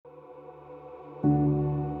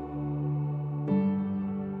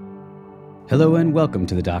Hello and welcome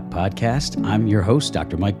to the Doc Podcast. I'm your host,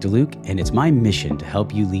 Dr. Mike DeLuke, and it's my mission to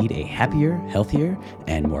help you lead a happier, healthier,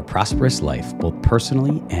 and more prosperous life, both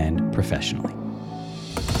personally and professionally.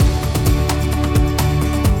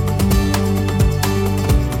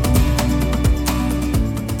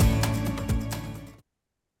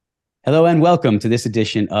 Hello and welcome to this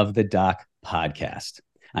edition of the Doc Podcast.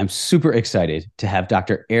 I'm super excited to have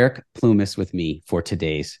Dr. Eric Ploumis with me for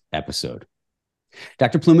today's episode.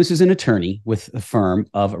 Dr. Ploumis is an attorney with the firm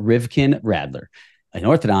of Rivkin Radler, an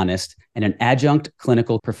orthodontist and an adjunct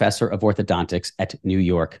clinical professor of orthodontics at New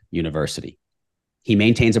York University. He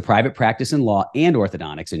maintains a private practice in law and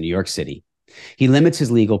orthodontics in New York City. He limits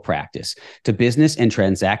his legal practice to business and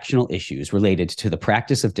transactional issues related to the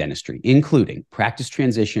practice of dentistry, including practice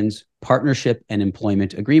transitions, partnership and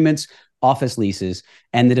employment agreements, office leases,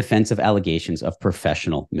 and the defense of allegations of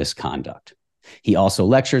professional misconduct. He also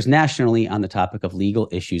lectures nationally on the topic of legal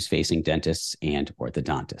issues facing dentists and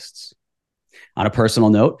orthodontists. On a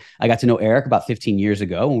personal note, I got to know Eric about 15 years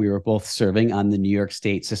ago when we were both serving on the New York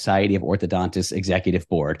State Society of Orthodontists Executive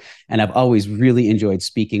Board, and I've always really enjoyed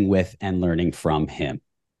speaking with and learning from him.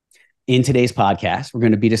 In today's podcast, we're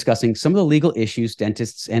going to be discussing some of the legal issues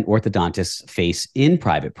dentists and orthodontists face in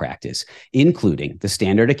private practice, including the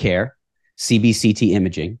standard of care, CBCT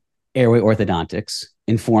imaging, airway orthodontics,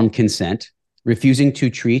 informed consent, refusing to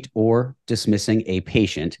treat or dismissing a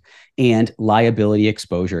patient, and liability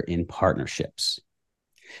exposure in partnerships.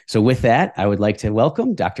 So with that, I would like to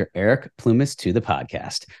welcome Dr. Eric Ploumis to the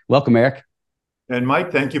podcast. Welcome, Eric. And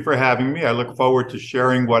Mike, thank you for having me. I look forward to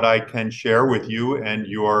sharing what I can share with you and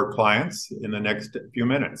your clients in the next few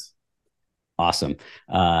minutes. Awesome.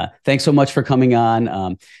 Thanks so much for coming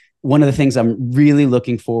on. One of the things I'm really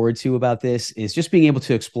looking forward to about this is just being able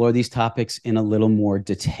to explore these topics in a little more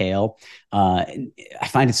detail. I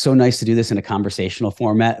find it so nice to do this in a conversational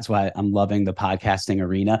format. That's why I'm loving the podcasting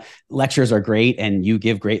arena. Lectures are great, and you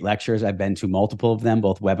give great lectures. I've been to multiple of them,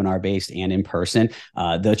 both webinar-based and in person.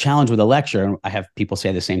 The challenge with a lecture, and I have people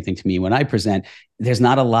say the same thing to me when I present, there's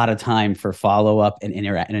not a lot of time for follow-up and in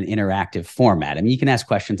an interactive format. I mean, you can ask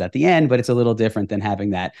questions at the end, but it's a little different than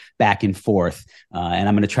having that back and forth. And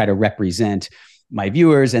I'm going to try to represent my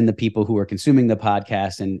viewers and the people who are consuming the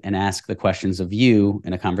podcast and ask the questions of you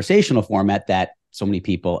in a conversational format that so many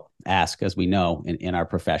people ask, as we know, in our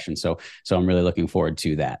profession. So I'm really looking forward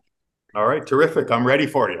to that. All right, terrific. I'm ready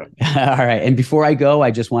for you. All right. And before I go,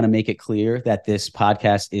 I just want to make it clear that this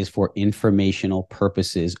podcast is for informational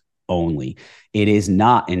purposes only. It is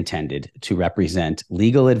not intended to represent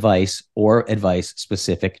legal advice or advice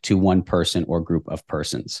specific to one person or group of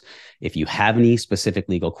persons. If you have any specific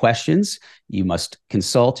legal questions, you must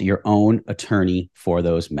consult your own attorney for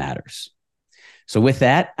those matters. So with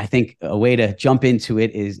that, I think a way to jump into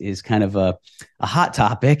it is kind of a hot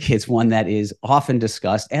topic. It's one that is often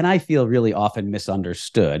discussed and I feel really often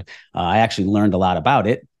misunderstood. I actually learned a lot about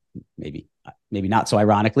it, maybe not so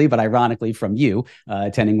ironically, but ironically from you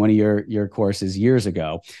attending one of your courses years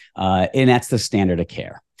ago. And that's the standard of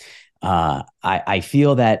care. I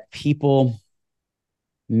feel that people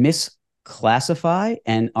misclassify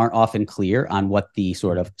and aren't often clear on what the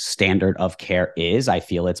sort of standard of care is. I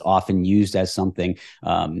feel it's often used as something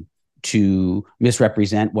to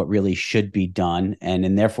misrepresent what really should be done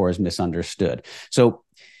and therefore is misunderstood. So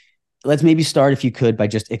let's maybe start, if you could, by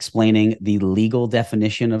just explaining the legal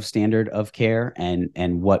definition of standard of care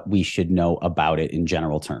and what we should know about it in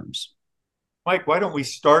general terms. Mike, why don't we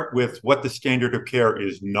start with what the standard of care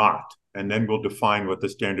is not, and then we'll define what the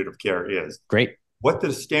standard of care is. Great. What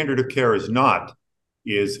the standard of care is not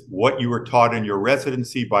is what you were taught in your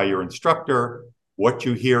residency by your instructor, what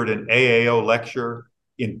you hear at an AAO lecture,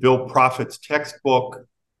 in Bill Prophet's textbook,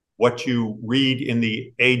 what you read in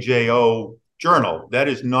the AJO journal. That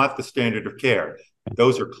is not the standard of care.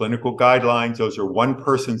 Those are clinical guidelines. Those are one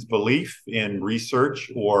person's belief in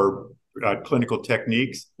research or clinical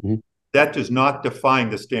techniques. Mm-hmm. That does not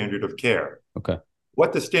define the standard of care. Okay.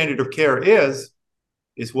 What the standard of care is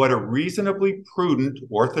what a reasonably prudent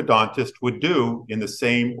orthodontist would do in the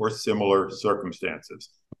same or similar circumstances.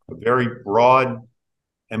 A very broad,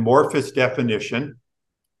 amorphous definition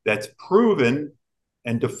that's proven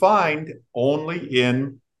and defined only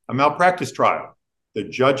in a malpractice trial. The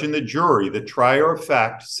judge and the jury, the trier of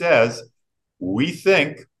fact, says, we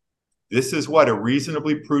think this is what a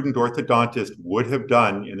reasonably prudent orthodontist would have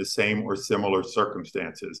done in the same or similar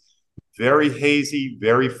circumstances. Very hazy,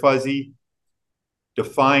 very fuzzy,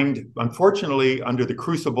 defined, unfortunately, under the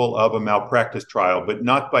crucible of a malpractice trial, but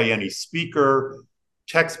not by any speaker,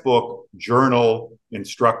 textbook, journal,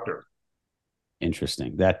 instructor.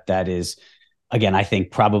 Interesting. That is again, I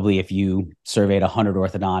think probably if you surveyed 100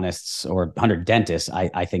 orthodontists or 100 dentists,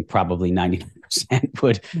 I think probably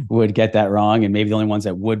 90% would get that wrong. And maybe the only ones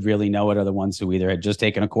that would really know it are the ones who either had just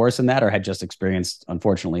taken a course in that or had just experienced,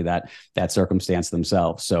 unfortunately, that circumstance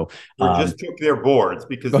themselves. So, or just took their boards,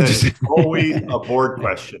 because that is always a board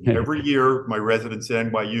question. Every year, my residents at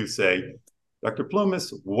NYU say, Dr.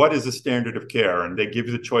 Ploumis, what is the standard of care? And they give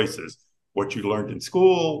you the choices: what you learned in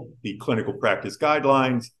school, the clinical practice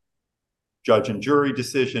guidelines, judge and jury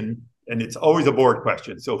decision, and it's always a board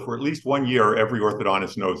question. So for at least 1 year, every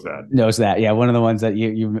orthodontist knows that. Yeah, one of the ones that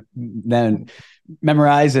you then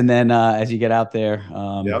memorize, and then as you get out there,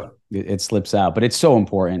 it slips out. But it's so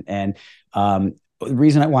important. And the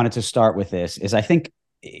reason I wanted to start with this is I think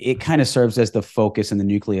it kind of serves as the focus and the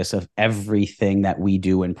nucleus of everything that we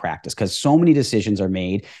do in practice, because so many decisions are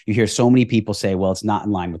made. You hear so many people say, well, it's not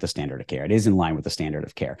in line with the standard of care. It is in line with the standard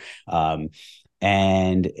of care.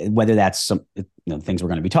 And whether that's some things we're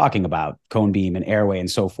going to be talking about, cone beam and airway and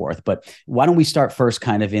so forth. But why don't we start first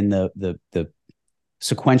kind of in the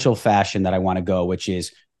sequential fashion that I want to go, which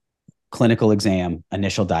is clinical exam,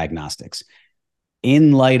 initial diagnostics.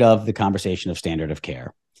 In light of the conversation of standard of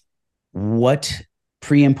care, what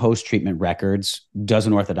pre and post treatment records does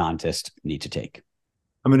an orthodontist need to take?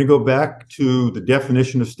 I'm going to go back to the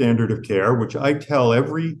definition of standard of care, which I tell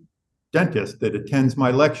every dentist that attends my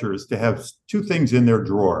lectures to have two things in their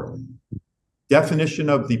drawer: definition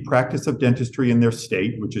of the practice of dentistry in their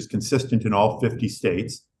state, which is consistent in all 50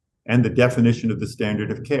 states, and the definition of the standard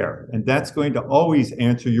of care. And that's going to always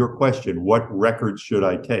answer your question: what records should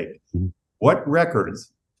I take? Mm-hmm. What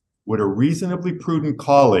records would a reasonably prudent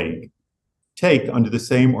colleague take under the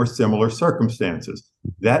same or similar circumstances?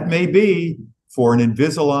 That may be for an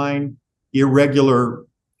Invisalign irregular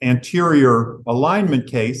anterior alignment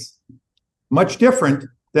case much different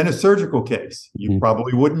than a surgical case. You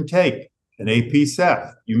probably wouldn't take an AP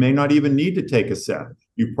Ceph. You may not even need to take a Ceph.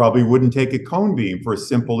 You probably wouldn't take a cone beam for a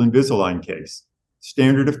simple Invisalign case.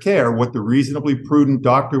 Standard of care, what the reasonably prudent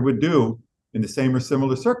doctor would do in the same or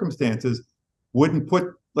similar circumstances, wouldn't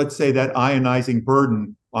put, let's say, that ionizing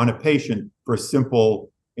burden on a patient for a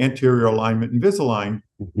simple anterior alignment Invisalign.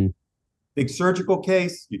 Mm-hmm. Big surgical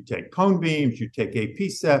case, you take cone beams, you take AP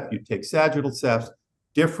Ceph, you take sagittal Cephs,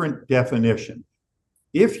 different definition.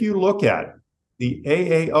 If you look at the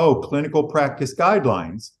AAO clinical practice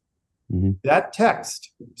guidelines, mm-hmm. that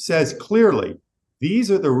text says clearly, these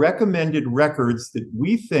are the recommended records that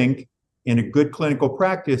we think in a good clinical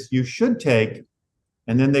practice you should take.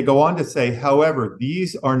 And then they go on to say, however,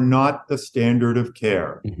 these are not the standard of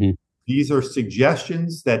care. Mm-hmm. These are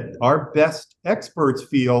suggestions that our best experts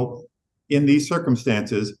feel in these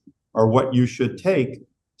circumstances are what you should take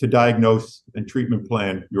to diagnose and treatment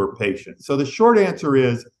plan your patient. So the short answer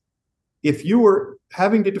is, if you were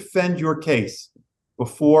having to defend your case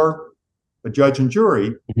before a judge and jury,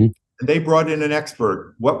 mm-hmm. and they brought in an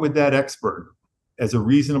expert, what would that expert, as a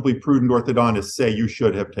reasonably prudent orthodontist, say you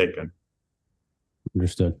should have taken?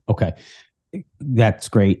 Understood. Okay. That's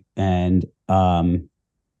great. And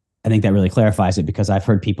I think that really clarifies it, because I've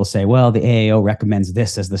heard people say, well, the AAO recommends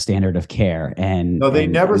this as the standard of care. And no, they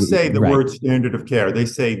never say the word standard of care. They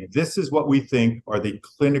say, this is what we think are the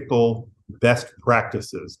clinical best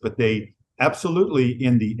practices. But they absolutely,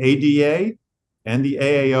 in the ADA and the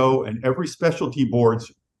AAO and every specialty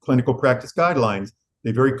board's clinical practice guidelines,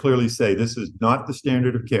 they very clearly say this is not the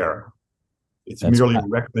standard of care. It's merely a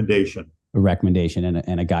recommendation. A recommendation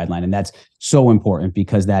and a guideline. And that's so important,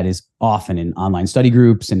 because that is often in online study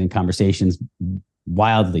groups and in conversations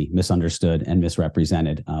wildly misunderstood and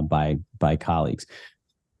misrepresented by colleagues.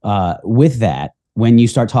 With that, when you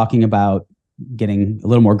start talking about getting a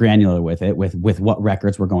little more granular with it, with what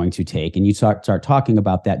records we're going to take, and you start talking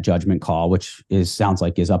about that judgment call, which sounds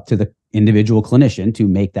like is up to the individual clinician to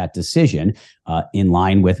make that decision in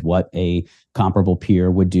line with what a comparable peer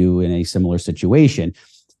would do in a similar situation.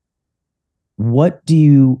 What do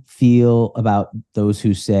you feel about those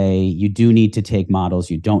who say you do need to take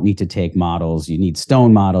models, you don't need to take models, you need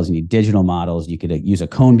stone models, you need digital models, you could use a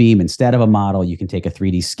cone beam instead of a model, you can take a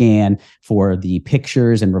 3D scan for the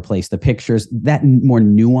pictures and replace the pictures, that more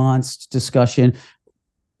nuanced discussion?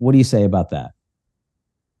 What do you say about that?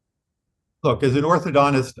 Look, as an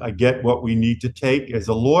orthodontist, I get what we need to take. As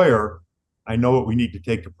a lawyer, I know what we need to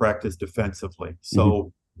take to practice defensively.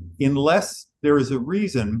 So unless there is a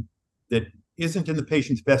reason that isn't in the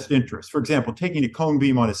patient's best interest. For example, taking a cone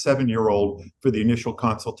beam on a 7-year-old for the initial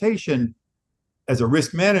consultation as a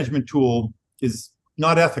risk management tool is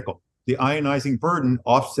not ethical. The ionizing burden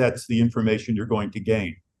offsets the information you're going to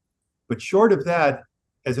gain. But short of that,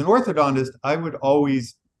 as an orthodontist, I would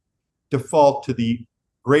always default to the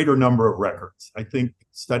greater number of records. I think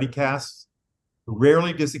study casts,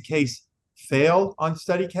 rarely does a case fail on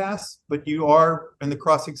study casts, but you are in the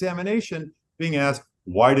cross-examination being asked,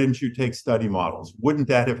 why didn't you take study models? Wouldn't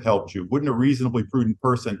that have helped you? Wouldn't a reasonably prudent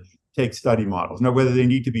person take study models? Now, whether they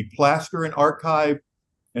need to be plaster and archive,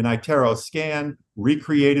 an iTero scan,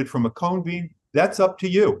 recreated from a cone beam, that's up to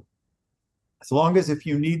you. As long as if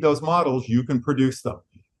you need those models, you can produce them.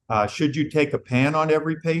 Should you take a pan on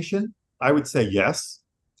every patient? I would say yes.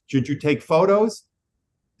 Should you take photos?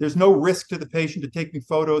 There's no risk to the patient to taking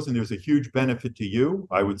photos, and there's a huge benefit to you.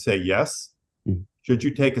 I would say yes. Mm-hmm. Should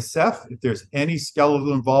you take a Ceph? If there's any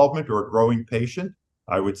skeletal involvement or a growing patient,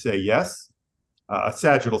 I would say yes. A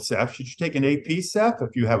sagittal Ceph. Should you take an AP Ceph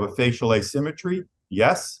if you have a facial asymmetry?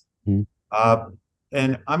 Yes. Mm-hmm.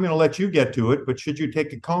 And I'm going to let you get to it, but should you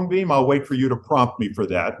take a cone beam? I'll wait for you to prompt me for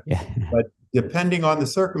that. Yeah. But depending on the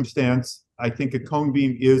circumstance, I think a cone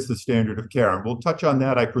beam is the standard of care. And we'll touch on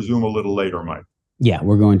that, I presume, a little later, Mike. Yeah,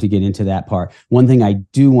 we're going to get into that part. One thing I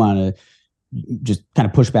do want to just kind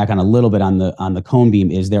of push back on a little bit on the cone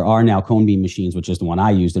beam is there are now cone beam machines, which is the one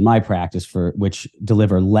I used in my practice, for which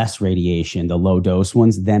deliver less radiation, the low dose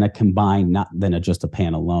ones, than a combined, not than just a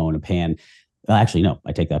pan alone. A pan, actually, no,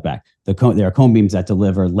 I take that back. There are cone beams that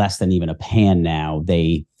deliver less than even a pan now.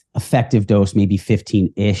 They effective dose maybe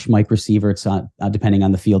 15-ish microsieverts, depending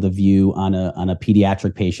on the field of view on a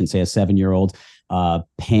pediatric patient, say a 7-year-old.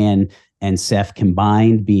 Pan and Ceph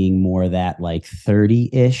combined being more that like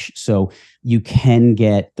 30-ish. So you can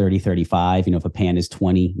get 30, 35. If a pan is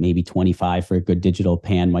 20, maybe 25 for a good digital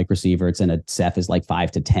pan microsieverts, and a Ceph is like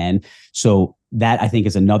 5 to 10. So that, I think,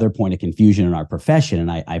 is another point of confusion in our profession.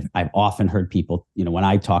 And I've often heard people, when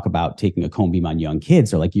I talk about taking a cone beam on young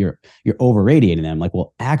kids, they're like, you're over radiating them. I'm like,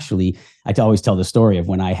 well, actually, I always tell the story of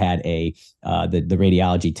when I had the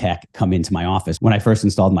radiology tech come into my office when I first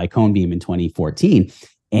installed my cone beam in 2014.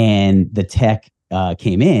 And the tech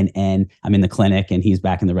came in, and I'm in the clinic, and he's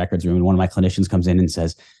back in the records room. And one of my clinicians comes in and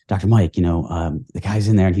says, Dr. Mike, the guy's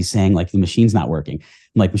in there and he's saying like the machine's not working.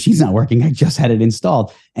 I'm like, machine's not working. I just had it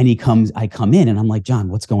installed. And I come in and I'm like, John,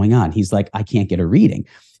 what's going on? He's like, I can't get a reading.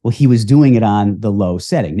 Well, he was doing it on the low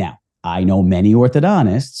setting. Now, I know many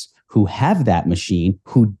orthodontists who have that machine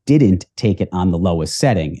who didn't take it on the lowest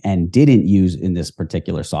setting and didn't use in this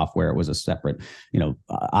particular software. It was a separate,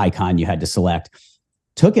 icon you had to select.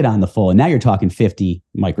 Took it on the full, and now you're talking 50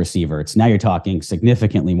 microsieverts. Now you're talking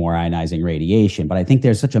significantly more ionizing radiation. But I think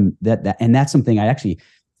there's such and that's something I actually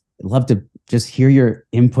love to just hear your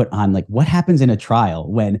input on, like, what happens in a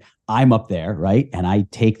trial when I'm up there, right? And I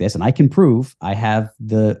take this and I can prove I have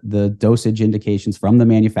the dosage indications from the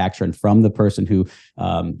manufacturer and from the person who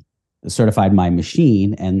certified my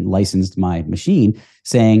machine and licensed my machine,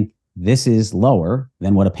 saying this is lower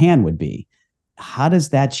than what a pan would be. How does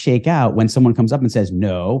that shake out when someone comes up and says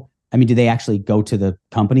no? I mean, do they actually go to the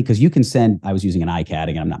company? Because you can send, I was using an iCat,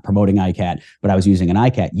 again, I'm not promoting iCat, but I was using an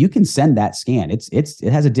iCat. You can send that scan. It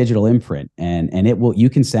has a digital imprint, and you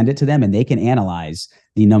can send it to them, and they can analyze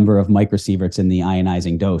the number of microsieverts in the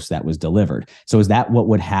ionizing dose that was delivered. So is that what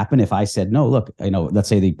would happen if I said, no, look, let's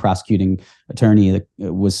say the prosecuting attorney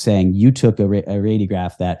was saying you took a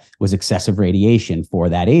radiograph that was excessive radiation for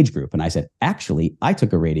that age group. And I said, actually, I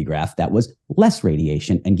took a radiograph that was less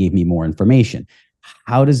radiation and gave me more information.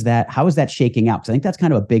 How is that shaking out? Because I think that's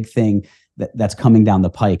kind of a big thing that's coming down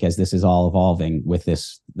the pike as this is all evolving with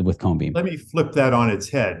cone beam. Let me flip that on its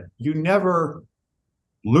head. You never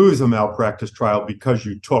lose a malpractice trial because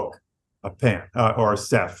you took a pan or a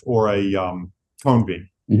Ceph or a cone beam.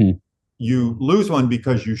 Mm-hmm. You lose one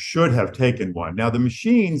because you should have taken one. Now, the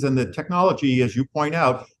machines and the technology, as you point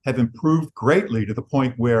out, have improved greatly to the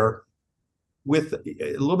point where, with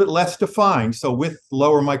a little bit less defined, so with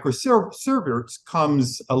lower microsieverts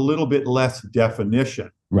comes a little bit less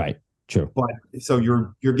definition. Right. True. But so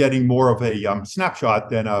you're getting more of a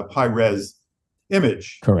snapshot than a high res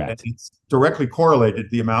image. Correct. And it's directly correlated to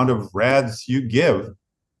the amount of rads you give,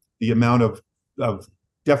 the amount of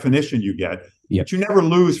definition you get. Yep. But you never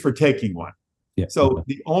lose for taking one. Yep. So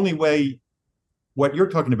the only way what you're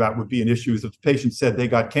talking about would be an issue is if the patient said they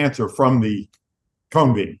got cancer from the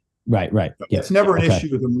cone beam. Right. It's never an issue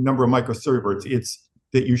with the number of microsieverts. It's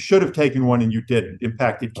that you should have taken one and you didn't.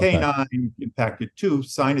 Impacted canine, impacted tooth,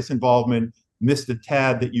 sinus involvement, missed a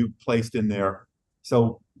tad that you placed in there.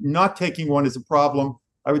 So not taking one is a problem.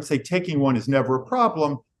 I would say taking one is never a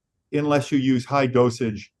problem unless you use high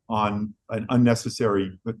dosage on an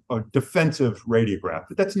unnecessary defensive radiograph.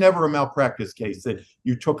 But that's never a malpractice case that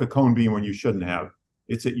you took a cone beam when you shouldn't have.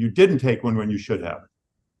 It's that you didn't take one when you should have.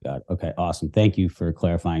 Got it. Okay, awesome. Thank you for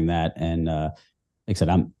clarifying that. And like I said,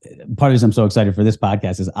 I'm part of the reason I'm so excited for this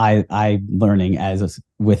podcast is I'm learning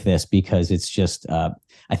with this, because it's just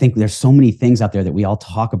I think there's so many things out there that we all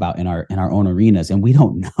talk about in our own arenas, and we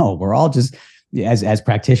don't know. We're all just as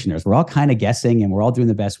practitioners, we're all kind of guessing, and we're all doing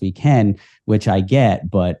the best we can, which I get,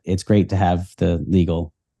 but it's great to have the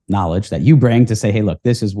legal knowledge that you bring to say, hey, look,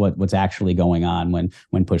 this is what's actually going on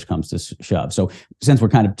when push comes to shove. So since we're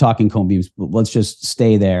kind of talking cone beams, let's just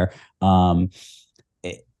stay there.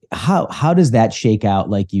 How does that shake out?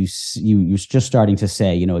 Like you're just starting to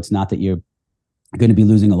say, it's not that you're going to be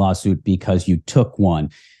losing a lawsuit because you took one.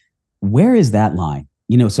 Where is that line?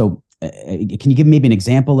 So can you give maybe an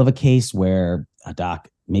example of a case where a doc,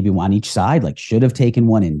 maybe on each side, like should have taken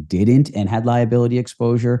one and didn't, and had liability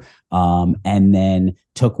exposure, and then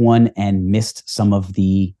took one and missed some of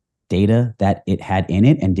the data that it had in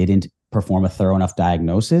it and didn't perform a thorough enough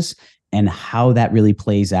diagnosis, and how that really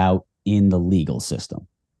plays out in the legal system?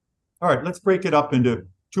 All right, let's break it up into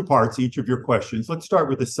two parts, each of your questions. Let's start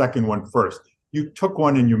with the second one first. You took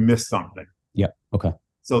one and you missed something. Yep. Okay.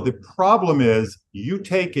 So the problem is you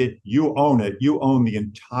take it, you own it, you own the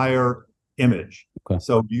entire image. Okay.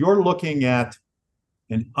 So you're looking at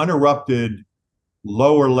an unerupted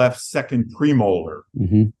lower left second premolar.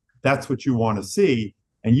 Mm-hmm. That's what you want to see.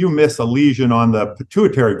 And you miss a lesion on the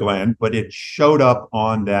pituitary gland, but it showed up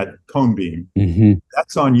on that cone beam. Mm-hmm.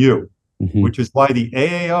 That's on you, mm-hmm. which is why the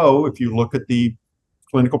AAO, if you look at the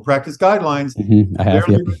clinical practice guidelines,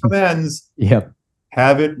 clearly recommends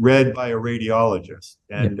have it read by a radiologist.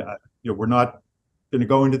 And we're not going to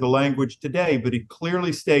go into the language today, but it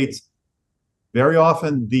clearly states very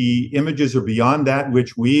often the images are beyond that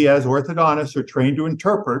which we as orthodontists are trained to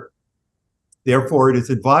interpret. Therefore, it is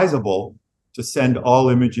advisable to send all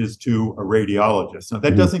images to a radiologist. Now,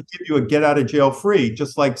 that doesn't give you a get out of jail free,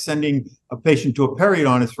 just like sending a patient to a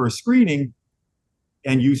periodontist for a screening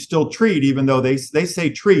and you still treat, even though they say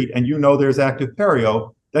treat and there's active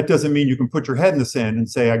perio. That doesn't mean you can put your head in the sand and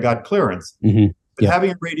say, I got clearance. Mm-hmm. But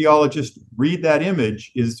having a radiologist read that image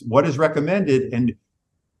is what is recommended. And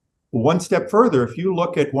one step further, if you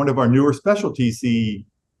look at one of our newer specialties, the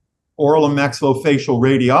oral and maxillofacial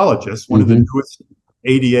radiologist, one of the newest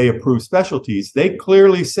ADA-approved specialties, they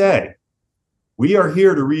clearly say, we are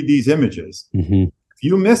here to read these images. Mm-hmm. If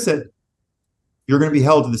you miss it, you're going to be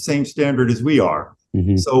held to the same standard as we are.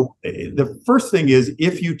 Mm-hmm. So the first thing is,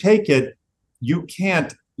 if you take it, you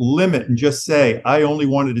can't limit and just say, I only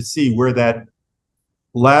wanted to see where that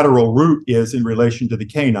lateral root is in relation to the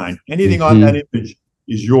canine. Anything on that image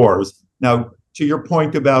is yours. Now, to your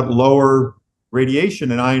point about lower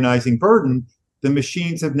radiation and ionizing burden, the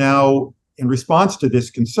machines have now, in response to this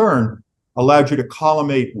concern, allowed you to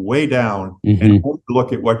collimate way down and only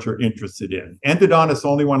look at what you're interested in. Endodontists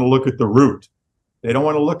only want to look at the root. They don't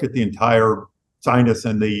want to look at the entire sinus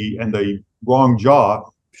and the wrong jaw.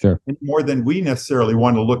 Sure. Any more than we necessarily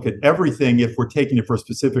want to look at everything if we're taking it for a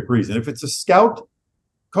specific reason. If it's a scout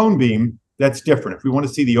cone beam, that's different. If we want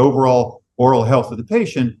to see the overall oral health of the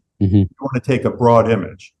patient, we want to take a broad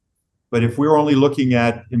image. But if we're only looking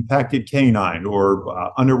at impacted canine or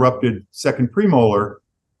unerupted second premolar,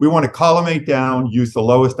 we want to collimate down, use the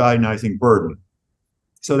lowest ionizing burden.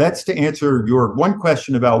 So that's to answer your one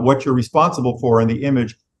question about what you're responsible for in the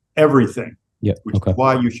image, everything. Which is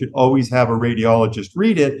why you should always have a radiologist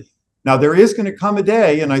read it. Now, there is going to come a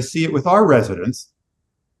day, and I see it with our residents,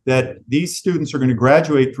 that these students are going to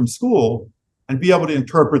graduate from school and be able to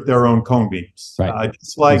interpret their own cone beams. Right.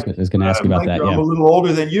 Just like, I was going to ask you about that. I'm a little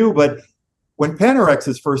older than you, but when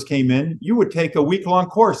Panorexes first came in, you would take a week-long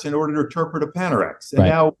course in order to interpret a Panorex. And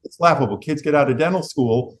now it's laughable. Kids get out of dental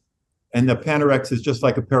school, and the Panorex is just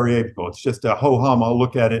like a periapical. It's just a ho-hum. I'll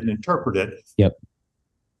look at it and interpret it. Yep.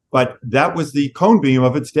 But that was the cone beam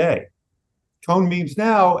of its day. Cone beams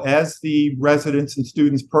now, as the residents and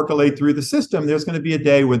students percolate through the system, there's going to be a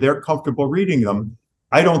day where they're comfortable reading them.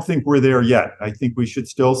 I don't think we're there yet. I think we should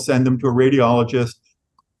still send them to a radiologist.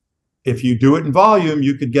 If you do it in volume,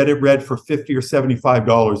 you could get it read for $50 or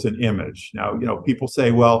 $75 an image. Now, people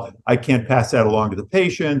say, well, I can't pass that along to the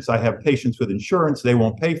patients. I have patients with insurance. They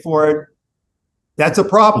won't pay for it. That's a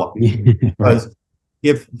problem. Because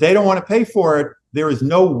if they don't want to pay for it, there is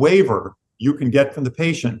no waiver you can get from the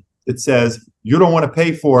patient that says, you don't want to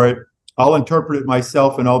pay for it, I'll interpret it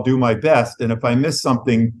myself and I'll do my best. And if I miss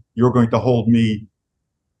something, you're going to hold me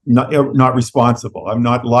not responsible. I'm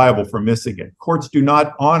not liable for missing it. Courts do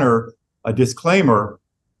not honor a disclaimer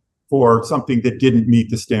for something that didn't meet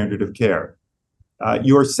the standard of care.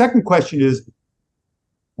 Your second question is,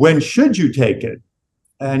 when should you take it?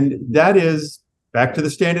 And that is back to the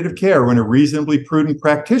standard of care, when a reasonably prudent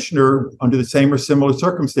practitioner under the same or similar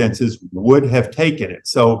circumstances would have taken it.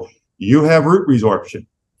 So you have root resorption.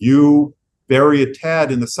 You bury a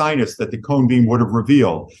tad in the sinus that the cone beam would have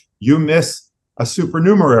revealed. You miss a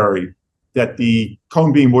supernumerary that the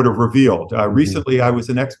cone beam would have revealed. Recently, I was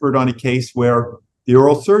an expert on a case where the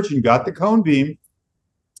oral surgeon got the cone beam,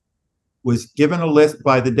 was given a list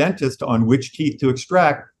by the dentist on which teeth to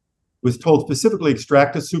extract, was told specifically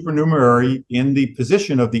extract a supernumerary in the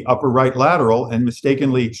position of the upper right lateral, and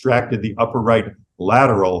mistakenly extracted the upper right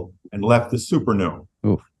lateral and left the supernu.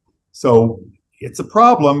 Oof. So it's a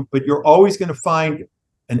problem, but you're always going to find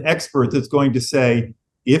an expert that's going to say,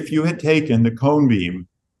 if you had taken the cone beam,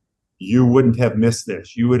 you wouldn't have missed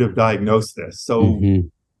this. You would have diagnosed this. So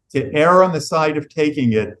to err on the side of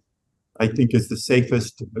taking it, I think, is the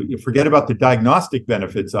safest. You forget about the diagnostic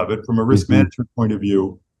benefits of it from a risk management point of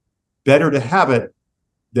view. Better to have it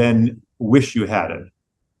than wish you had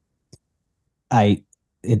it.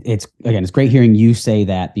 It's great hearing you say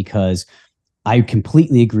that, because I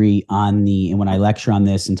completely agree and when I lecture on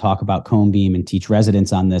this and talk about cone beam and teach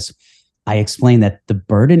residents on this, I explain that the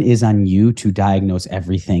burden is on you to diagnose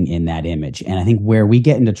everything in that image. And I think where we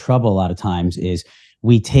get into trouble a lot of times is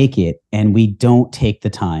we take it and we don't take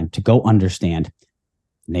the time to go understand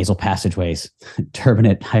nasal passageways,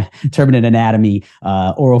 turbinate anatomy,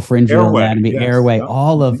 oropharyngeal anatomy, airway,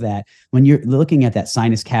 all of that. When you're looking at that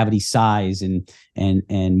sinus cavity size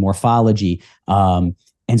and morphology. And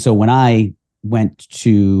so when I went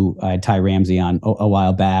to Ty Ramsey on a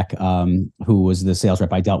while back, who was the sales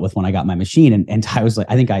rep I dealt with when I got my machine. And Ty was like,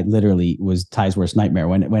 I think I literally was Ty's worst nightmare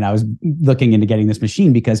when I was looking into getting this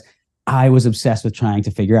machine, because I was obsessed with trying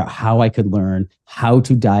to figure out how I could learn how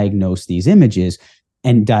to diagnose these images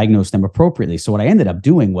and diagnose them appropriately. So what I ended up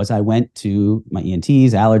doing was I went to my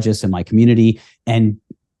ENTs, allergists in my community, and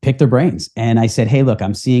pick their brains. And I said, hey, look,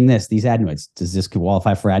 I'm seeing these adenoids. Does this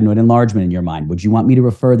qualify for adenoid enlargement in your mind? Would you want me to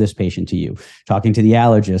refer this patient to you? Talking to the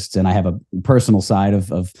allergists, and I have a personal side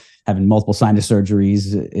of having multiple sinus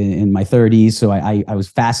surgeries in my 30s. So I was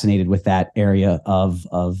fascinated with that area of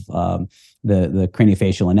the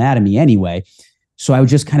craniofacial anatomy anyway. So I would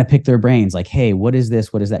just kind of pick their brains like, hey, what is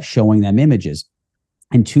this? What is that? Showing them images.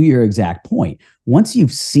 And to your exact point, once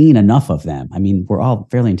you've seen enough of them, I mean, we're all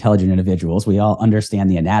fairly intelligent individuals. We all understand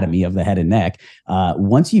the anatomy of the head and neck.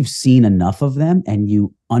 Once you've seen enough of them and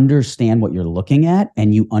you understand what you're looking at,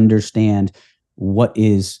 and you understand what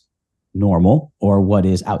is normal or what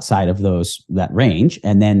is outside of that range,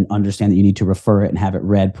 and then understand that you need to refer it and have it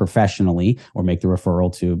read professionally, or make the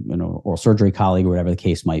referral to an oral surgery colleague or whatever the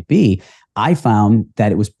case might be, I found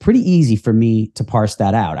that it was pretty easy for me to parse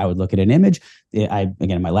that out. I would look at an image. Again,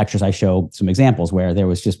 in my lectures, I show some examples where there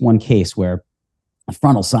was just one case where a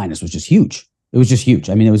frontal sinus was just huge. It was just huge.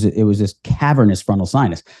 I mean, it was this cavernous frontal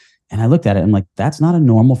sinus. And I looked at it and I'm like, that's not a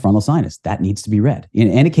normal frontal sinus. That needs to be read.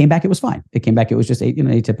 And it came back, it was fine. It came back, it was just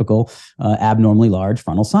a typical abnormally large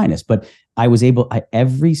frontal sinus. But I was able,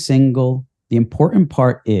 the important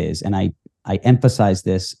part is, and I emphasize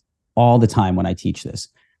this all the time when I teach this,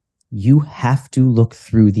 you have to look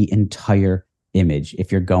through the entire image if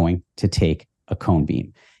you're going to take a cone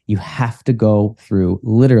beam. You have to go through,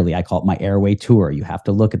 literally, I call it my airway tour. You have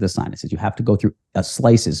to look at the sinuses. You have to go through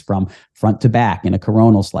slices from front to back in a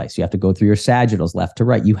coronal slice. You have to go through your sagittals left to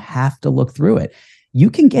right. You have to look through it. You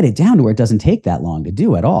can get it down to where it doesn't take that long to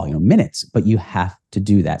do at all, minutes, but you have to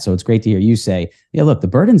do that. So it's great to hear you say, yeah, look, the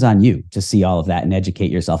burden's on you to see all of that and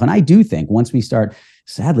educate yourself. And I do think once we start,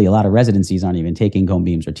 sadly, a lot of residencies aren't even taking cone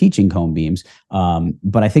beams or teaching cone beams.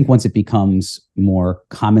 But I think once it becomes more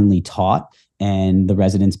commonly taught and the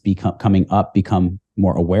residents become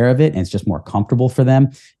more aware of it, and it's just more comfortable for them,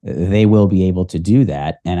 they will be able to do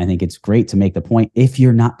that. And I think it's great to make the point, if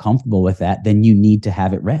you're not comfortable with that, then you need to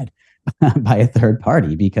have it read by a third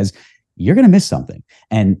party, because you're going to miss something.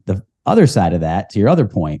 And the other side of that, to your other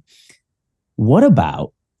point, what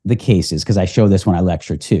about the cases, because I show this when I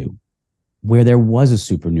lecture too, where there was a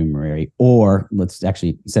supernumerary, or let's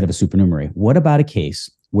actually, instead of a supernumerary, what about a case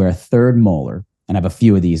where a third molar, and I have a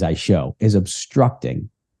few of these I show, is obstructing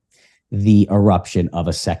the eruption of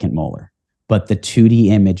a second molar, but the 2D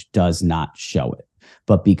image does not show it.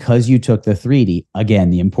 But because you took the 3D, again,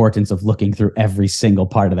 the importance of looking through every single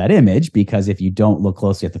part of that image, because if you don't look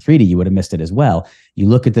closely at the 3D, you would have missed it as well. You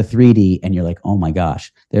look at the 3D and you're like, oh my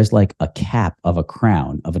gosh, there's like a cap of a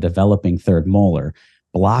crown of a developing third molar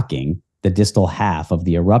blocking the distal half of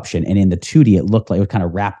the eruption. And in the 2D, it looked like it was kind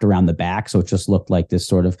of wrapped around the back. So it just looked like this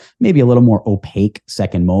sort of maybe a little more opaque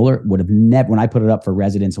second molar. Would have never, when I put it up for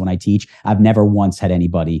residents, when I teach, I've never once had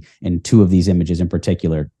anybody in two of these images in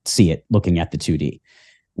particular see it looking at the 2D.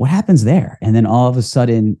 What happens there? And then all of a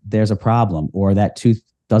sudden there's a problem, or that tooth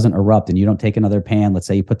doesn't erupt and you don't take another pan. Let's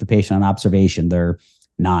say you put the patient on observation. They're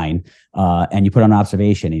 9, and you put on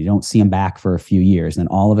observation and you don't see them back for a few years. And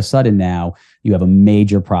then all of a sudden now you have a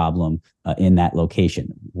major problem in that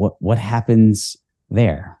location. What happens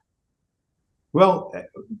there? Well,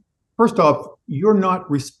 first off, you're not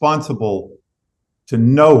responsible to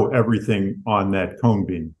know everything on that cone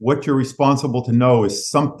beam. What you're responsible to know is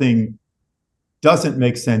something doesn't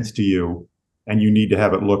make sense to you and you need to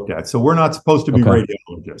have it looked at. So we're not supposed to be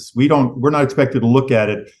radiologists. We're not expected to look at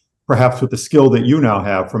it perhaps with the skill that you now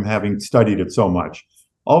have from having studied it so much.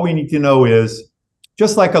 All we need to know is,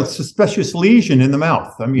 just like a suspicious lesion in the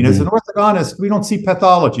mouth. I mean, as an orthodontist, we don't see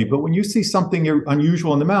pathology, but when you see something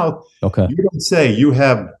unusual in the mouth, you don't say you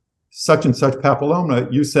have such and such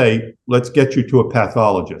papilloma. You say, let's get you to a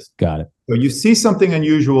pathologist. Got it. So you see something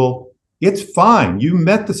unusual, it's fine. You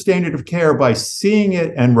met the standard of care by seeing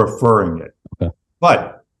it and referring it. Okay.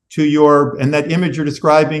 But and that image you're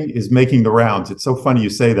describing is making the rounds. It's so funny you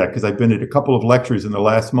say that, because I've been at a couple of lectures in the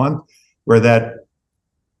last month where that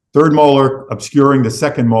third molar obscuring the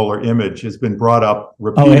second molar image has been brought up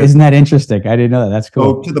repeatedly. Oh, isn't that interesting? I didn't know that. That's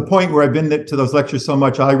cool. So to the point where I've been to those lectures so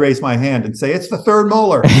much, I raise my hand and say, it's the third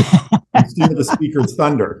molar. Instead of the speaker's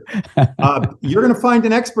thunder. You're going to find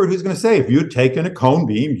an expert who's going to say, if you'd taken a cone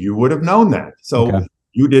beam, you would have known that. So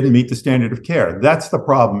you didn't meet the standard of care. That's the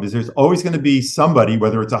problem, is there's always going to be somebody,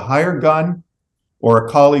 whether it's a hired gun or a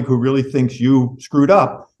colleague who really thinks you screwed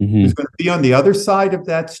up, who's going to be on the other side of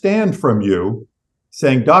that stand from you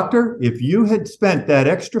saying, doctor, if you had spent that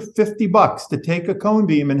extra $50 to take a cone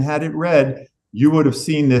beam and had it read, you would have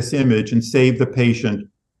seen this image and saved the patient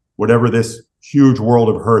whatever this huge world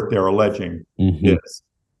of hurt they're alleging is.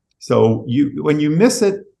 So when you miss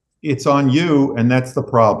it, it's on you, and that's the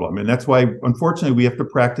problem. And that's why, unfortunately, we have to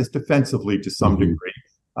practice defensively to some degree,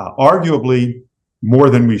 arguably more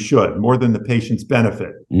than we should, more than the patient's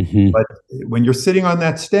benefit. But when you're sitting on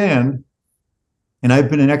that stand, and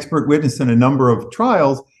I've been an expert witness in a number of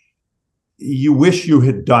trials, you wish you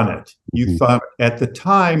had done it. You thought, at the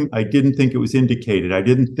time, I didn't think it was indicated. I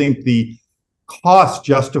didn't think the cost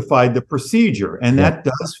justified the procedure. And that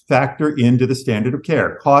does factor into the standard of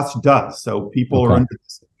care. Cost does. So people are under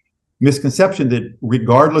this misconception that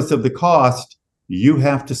regardless of the cost, you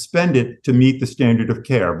have to spend it to meet the standard of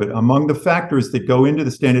care. But among the factors that go into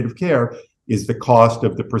the standard of care is the cost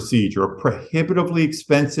of the procedure, a prohibitively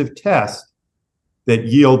expensive test that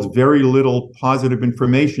yields very little positive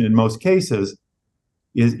information in most cases.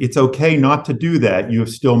 It's okay not to do that. You have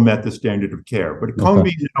still met the standard of care. But a cone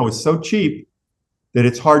beam now is so cheap that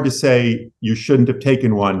it's hard to say you shouldn't have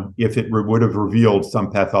taken one if it would have revealed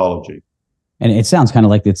some pathology. And it sounds kind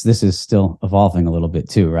of like this is still evolving a little bit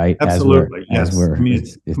too, right? Absolutely, yes. I mean,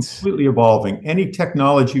 it's completely evolving. Any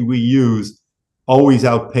technology we use always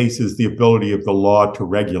outpaces the ability of the law to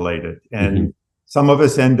regulate it. And some of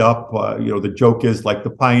us end up, the joke is like the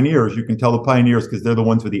pioneers. You can tell the pioneers because they're the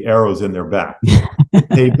ones with the arrows in their back. They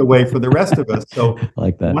paved the way for the rest of us. So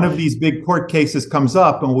like that. One of these big court cases comes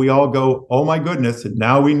up and we all go, oh my goodness, and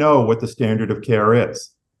now we know what the standard of care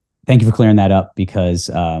is. Thank you for clearing that up, because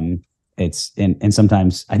it's and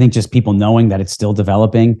sometimes I think just people knowing that it's still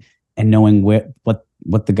developing and knowing what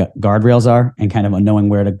the guardrails are and kind of knowing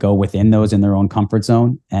where to go within those in their own comfort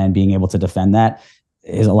zone and being able to defend that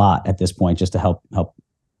is a lot at this point, just to help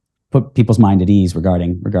put people's mind at ease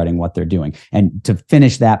regarding what they're doing. And to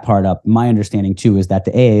finish that part up, my understanding too is that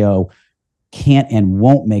the AAO can't and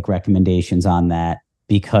won't make recommendations on that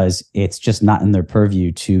because it's just not in their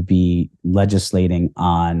purview to be legislating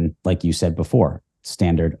on, like you said before,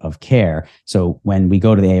 standard of care. So when we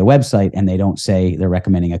go to the AAO website and they don't say they're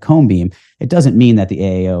recommending a cone beam, it doesn't mean that the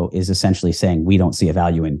AAO is essentially saying we don't see a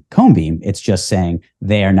value in cone beam. It's just saying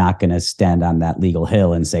they are not going to stand on that legal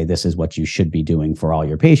hill and say this is what you should be doing for all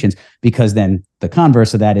your patients, because then the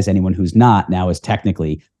converse of that is anyone who's not now is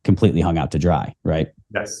technically completely hung out to dry, right?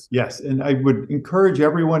 Yes. And I would encourage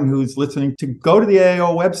everyone who's listening to go to the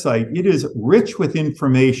AAO website. It is rich with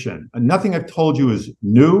information. And nothing I've told you is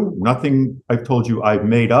new. Nothing I've told you I've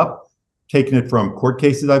made up, taken it from court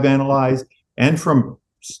cases I've analyzed and from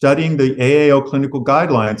studying the AAO clinical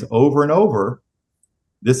guidelines over and over.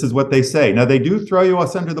 This is what they say. Now, they do throw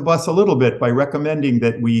us under the bus a little bit by recommending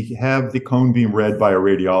that we have the cone beam read by a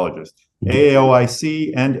radiologist.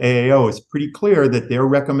 AAOIC and AAO is pretty clear that their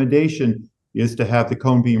recommendation is to have the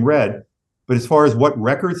cone beam read. But as far as what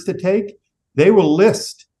records to take, they will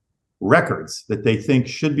list records that they think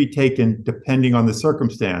should be taken depending on the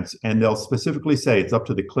circumstance. And they'll specifically say it's up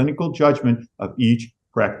to the clinical judgment of each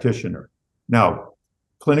practitioner. Now,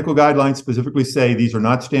 clinical guidelines specifically say these are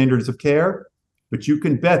not standards of care, but you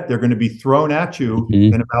can bet they're going to be thrown at you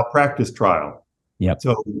in a malpractice trial. Yep.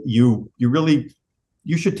 So you really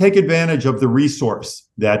you should take advantage of the resource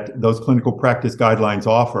that those clinical practice guidelines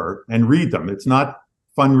offer and read them. It's not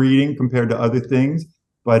fun reading compared to other things,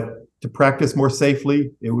 but to practice more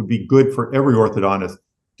safely, it would be good for every orthodontist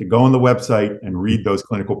to go on the website and read those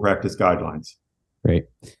clinical practice guidelines. Great.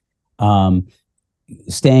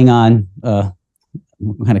 Staying on,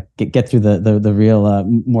 kind of get through the real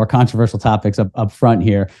more controversial topics up front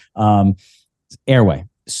here. Airway.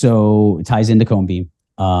 So it ties into cone beam.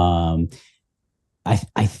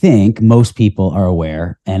 I think most people are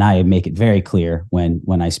aware, and I make it very clear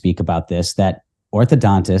when I speak about this, that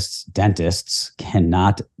orthodontists, dentists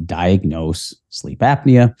cannot diagnose sleep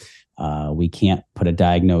apnea. We can't put a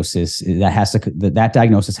diagnosis that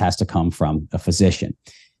diagnosis has to come from a physician.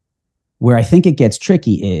 Where I think it gets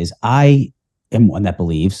tricky is I am one that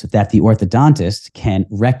believes that the orthodontist can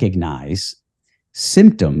recognize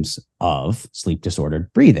symptoms of sleep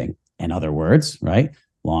disordered breathing. In other words, right?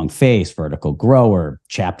 Long face, vertical grower,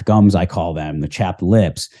 chapped gums, I call them, the chapped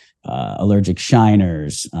lips, allergic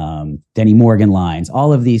shiners, Denny Morgan lines,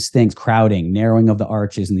 all of these things, crowding, narrowing of the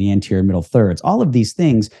arches in the anterior middle thirds, all of these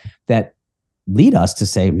things that lead us to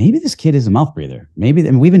say, maybe this kid is a mouth breather. Maybe,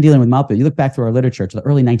 and we've been dealing with mouth breathing. You look back through our literature to the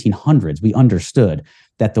early 1900s, we understood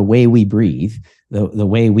that the way we breathe, the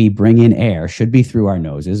way we bring in air should be through our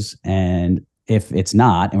noses. And if it's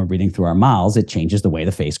not, and we're breathing through our mouths, it changes the way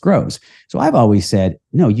the face grows. So I've always said,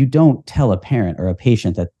 no, you don't tell a parent or a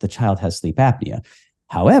patient that the child has sleep apnea.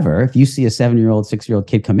 However, if you see a 7-year-old, 6-year-old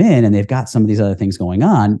kid come in and they've got some of these other things going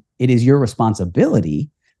on, it is your responsibility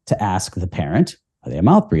to ask the parent, are they a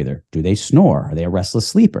mouth breather? Do they snore? Are they a restless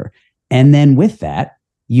sleeper? And then with that,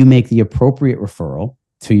 you make the appropriate referral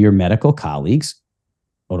to your medical colleagues,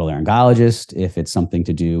 otolaryngologist, if it's something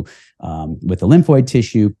to do with the lymphoid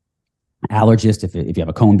tissue, allergist, if you have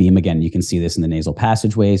a cone beam. Again, you can see this in the nasal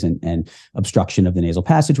passageways and obstruction of the nasal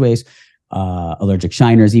passageways, allergic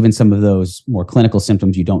shiners, even some of those more clinical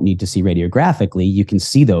symptoms you don't need to see radiographically. You can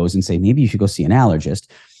see those and say, maybe you should go see an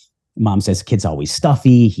allergist. Mom says kid's always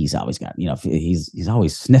stuffy. He's always got, he's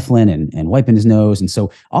always sniffling and wiping his nose. And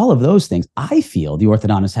so all of those things, I feel the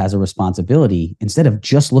orthodontist has a responsibility, instead of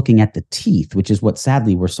just looking at the teeth, which is what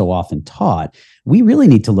sadly we're so often taught. We really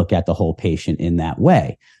need to look at the whole patient in that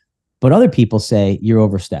way. But other people say you're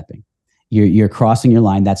overstepping. You're crossing your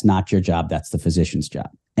line. That's not your job. That's the physician's job.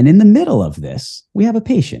 And in the middle of this, we have a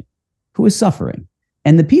patient who is suffering.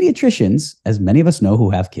 And the pediatricians, as many of us know who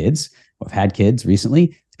have kids or have had kids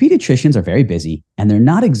recently, the pediatricians are very busy and they're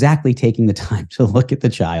not exactly taking the time to look at the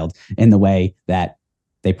child in the way that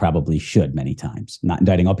they probably should many times. Not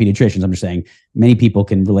indicting all pediatricians. I'm just saying many people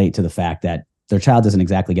can relate to the fact that their child doesn't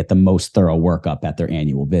exactly get the most thorough workup at their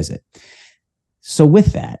annual visit. So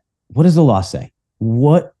with that, what does the law say?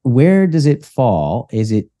 Where does it fall?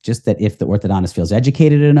 Is it just that if the orthodontist feels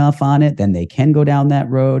educated enough on it, then they can go down that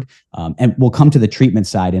road? And we'll come to the treatment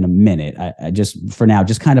side in a minute. I just, for now,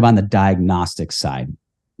 just kind of on the diagnostic side.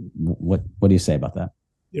 What do you say about that?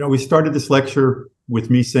 We started this lecture with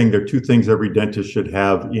me saying there are two things every dentist should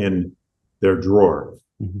have in their drawer.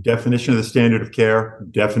 Mm-hmm. Definition of the standard of care,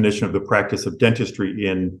 definition of the practice of dentistry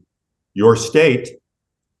in your state.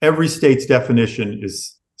 Every state's definition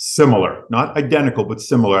is similar, not identical, but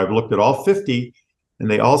similar. I've looked at all 50, and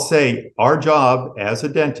they all say our job as a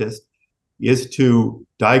dentist is to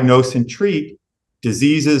diagnose and treat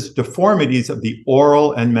diseases, deformities of the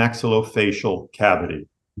oral and maxillofacial cavity.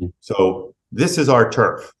 Mm-hmm. So this is our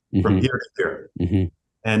turf from here to here. Mm-hmm.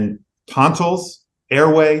 And tonsils,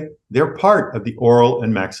 airway, they're part of the oral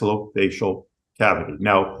and maxillofacial cavity.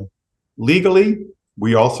 Now, legally,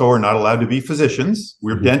 we also are not allowed to be physicians.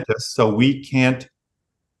 We're dentists, so we can't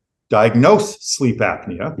diagnose sleep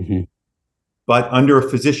apnea, but under a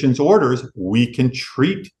physician's orders, we can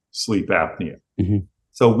treat sleep apnea.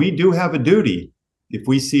 So we do have a duty if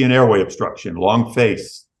we see an airway obstruction, long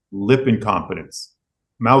face, lip incompetence,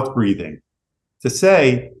 mouth breathing, to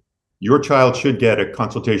say your child should get a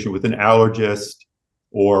consultation with an allergist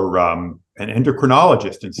or an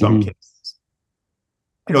endocrinologist in some cases.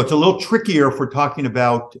 It's a little trickier if we're talking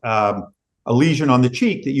about a lesion on the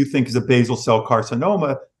cheek that you think is a basal cell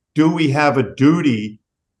carcinoma. Do we have a duty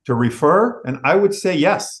to refer? And I would say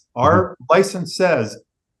yes. Our license says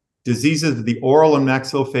diseases of the oral and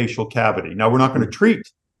maxillofacial cavity. Now, we're not going to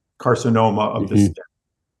treat carcinoma of the skin,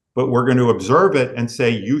 but we're going to observe it and say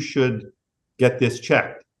you should get this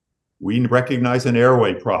checked. We recognize an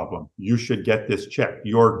airway problem. You should get this checked.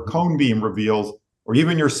 Your cone beam reveals, or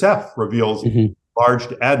even your Ceph reveals large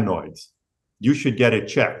adenoids. You should get it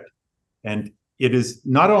checked. And it is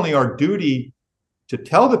not only our duty to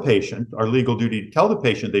tell the patient, our legal duty to tell the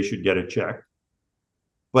patient they should get it checked,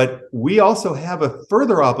 but we also have a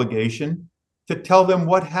further obligation to tell them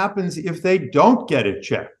what happens if they don't get it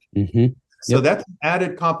checked. Mm-hmm. So that's an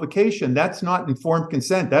added complication. That's not informed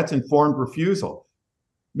consent. That's informed refusal.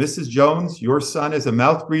 Mrs. Jones, your son is a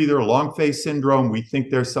mouth breather, long face syndrome. We think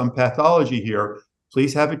there's some pathology here.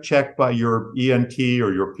 Please have it checked by your ENT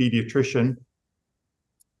or your pediatrician.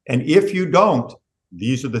 And if you don't,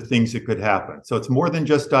 these are the things that could happen. So it's more than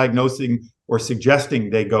just diagnosing or suggesting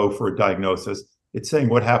they go for a diagnosis. It's saying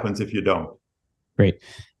what happens if you don't. Great.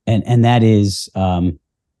 And that is,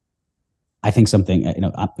 I think something,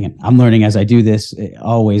 I'm learning as I do this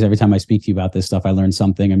always. Every time I speak to you about this stuff, I learn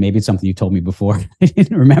something, and maybe it's something you told me before. I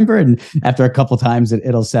didn't remember. And after a couple of times,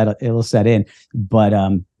 it'll set in.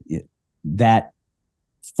 But that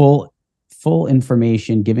full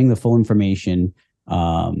information, giving the full information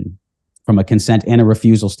from a consent and a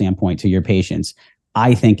refusal standpoint to your patients,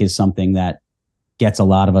 I think is something that gets a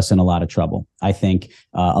lot of us in a lot of trouble. I think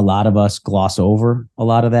a lot of us gloss over a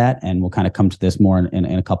lot of that, and we'll kind of come to this more in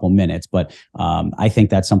a couple minutes. But I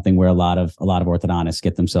think that's something where a lot of orthodontists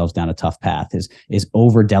get themselves down a tough path is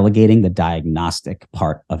over delegating the diagnostic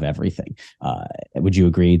part of everything. Would you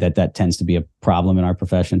agree that tends to be a problem in our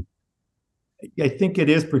profession? I think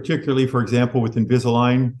it is, particularly, for example, with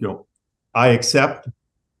Invisalign. I accept,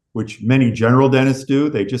 which many general dentists do.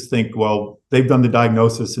 They just think, well, they've done the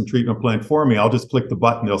diagnosis and treatment plan for me. I'll just click the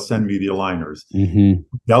button. They'll send me the aligners. Mm-hmm.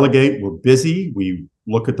 Delegate. We're busy. We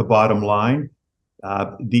look at the bottom line.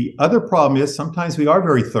 The other problem is sometimes we are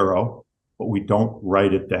very thorough, but we don't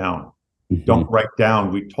write it down. Mm-hmm. Don't write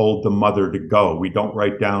down, we told the mother to go. We don't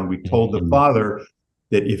write down, we told the father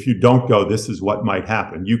that if you don't go, this is what might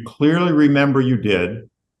happen. You clearly remember you did.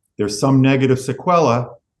 There's some negative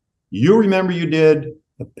sequela. You remember you did.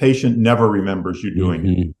 The patient never remembers you doing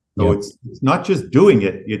it. So it's not just doing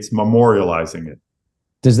it, it's memorializing it.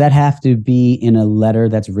 Does that have to be in a letter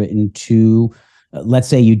that's written to, let's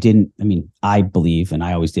say you didn't, I believe, and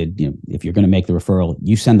I always did, if you're going to make the referral,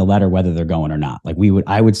 you send the letter whether they're going or not. Like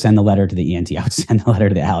I would send the letter to the ENT, I would send the letter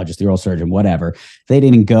to the allergist, the oral surgeon, whatever. If they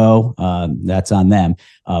didn't go, that's on them.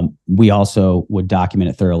 We also would document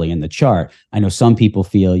it thoroughly in the chart. I know some people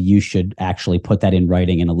feel you should actually put that in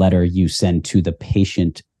writing in a letter you send to the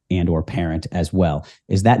patient and or parent as well.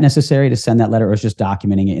 Is that necessary to send that letter, or is just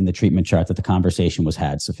documenting it in the treatment chart that the conversation was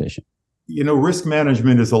had sufficient? Risk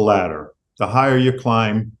management is a ladder. The higher you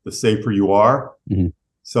climb, the safer you are. Mm-hmm.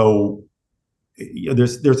 So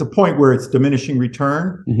there's a point where it's diminishing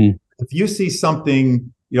return. Mm-hmm. If you see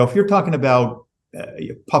something, if you're talking about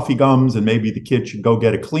puffy gums and maybe the kid should go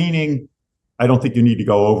get a cleaning, I don't think you need to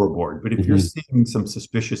go overboard. But if you're seeing some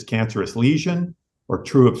suspicious cancerous lesion or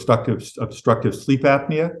true obstructive sleep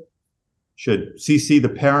apnea, should CC the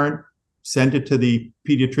parent, send it to the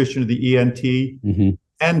pediatrician or the ENT,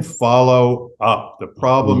 and follow up. The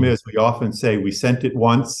problem is we often say we sent it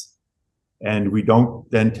once and we don't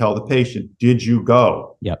then tell the patient, did you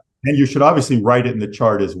go? Yep. And you should obviously write it in the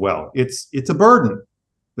chart as well. It's a burden,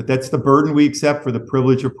 but that's the burden we accept for the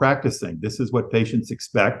privilege of practicing. This is what patients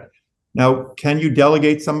expect. Now, can you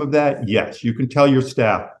delegate some of that? Yes. You can tell your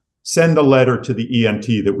staff, send a letter to the ENT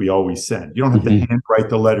that we always send. You don't have to handwrite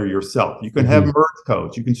the letter yourself. You can have merge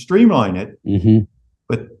codes. You can streamline it,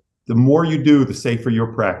 but the more you do, the safer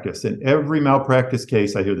your practice. In every malpractice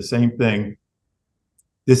case, I hear the same thing.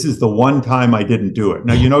 This is the one time I didn't do it.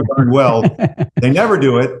 Now, darn well, they never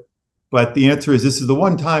do it, but the answer is this is the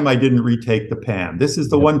one time I didn't retake the PAM. This is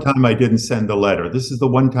the one time I didn't send the letter. This is the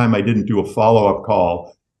one time I didn't do a follow-up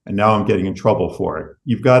call, and now I'm getting in trouble for it.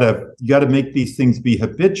 You got to make these things be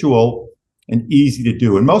habitual and easy to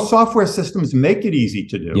do. And most software systems make it easy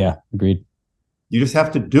to do. Yeah, agreed. You just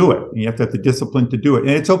have to do it. And you have to have the discipline to do it. And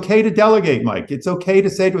it's okay to delegate, Mike. It's okay to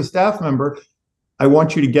say to a staff member, I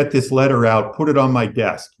want you to get this letter out, put it on my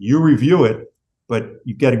desk. You review it, but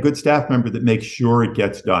you get a good staff member that makes sure it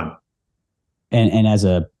gets done. And as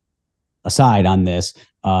a aside on this,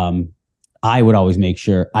 I would always make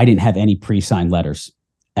sure I didn't have any pre-signed letters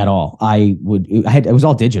at all. It was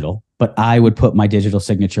all digital, but I would put my digital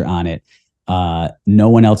signature on it. No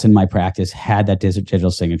one else in my practice had that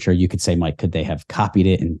digital signature. You could say, Mike, could they have copied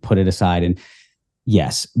it and put it aside? And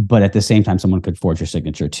yes, but at the same time, someone could forge your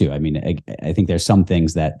signature too. I think there's some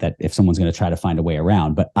things that if someone's going to try to find a way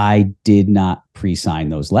around, but I did not pre-sign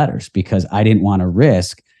those letters because I didn't want to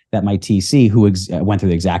risk that my TC, who went through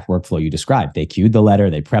the exact workflow you described, they queued the letter,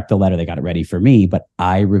 they prepped the letter, they got it ready for me, but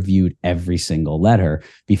I reviewed every single letter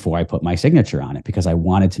before I put my signature on it because I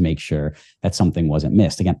wanted to make sure that something wasn't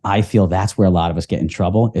missed. Again, I feel that's where a lot of us get in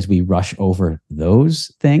trouble is we rush over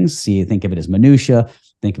those things. Think of it as minutia.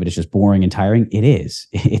 think of it as just boring and tiring. It is.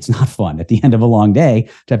 It's not fun at the end of a long day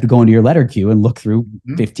to have to go into your letter queue and look through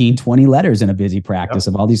 15, 20 letters in a busy practice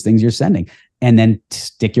of all these things you're sending, and then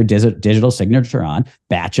stick your digital signature on,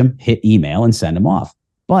 batch them, hit email, and send them off.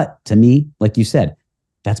 But to me, like you said,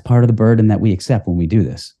 that's part of the burden that we accept when we do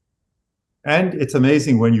this. And it's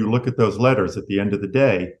amazing when you look at those letters at the end of the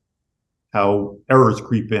day, how errors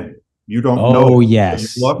creep in. You don't know. Oh,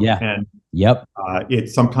 yes. Yeah. And yep. It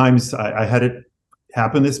sometimes, I had it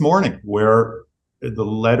happen this morning where the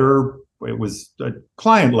letter, it was a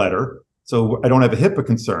client letter, so I don't have a HIPAA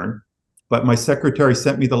concern, but my secretary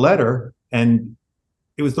sent me the letter and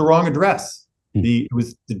it was the wrong address. The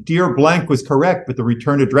dear blank was correct, but the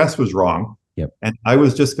return address was wrong. Yep. And I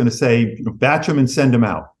was just going to say, batch them and send them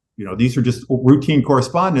out. These are just routine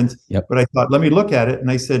correspondence. Yep. But I thought, let me look at it.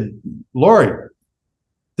 And I said, Lori,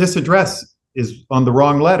 this address is on the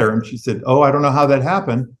wrong letter. And she said, oh, I don't know how that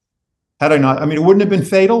happened. Had I not, it wouldn't have been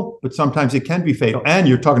fatal, but sometimes it can be fatal. And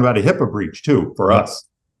you're talking about a HIPAA breach too, for us.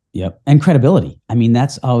 Yep. And credibility.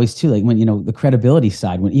 That's always too, like when, the credibility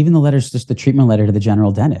side, when even the letter's just the treatment letter to the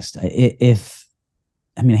general dentist. I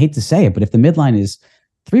hate to say it, but if the midline is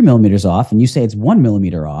 3 millimeters off and you say it's 1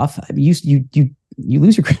 millimeter off, you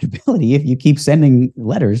lose your credibility if you keep sending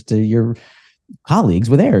letters to your colleagues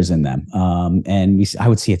with errors in them. I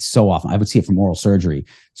would see it so often. I would see it from oral surgery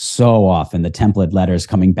so often, the template letters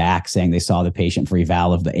coming back saying they saw the patient for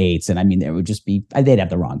eval of the 8s. And there would just be, they'd have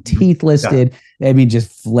the wrong teeth listed. Yeah.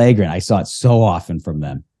 Just flagrant. I saw it so often from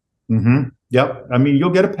them. Mm-hmm. Yep.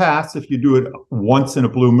 You'll get a pass if you do it once in a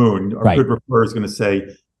blue moon. A good referrer is going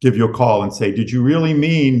to give you a call and say, did you really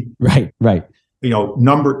mean right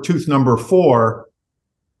tooth number 4,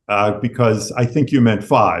 because I think you meant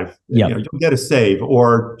 5. Yep. You'll get a save.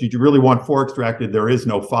 Or did you really want 4 extracted? There is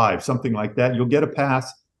no 5, something like that. You'll get a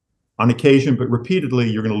pass on occasion, but repeatedly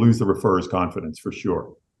you're going to lose the referrer's confidence for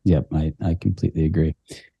sure. Yep, I completely agree.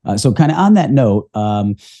 So kind of on that note,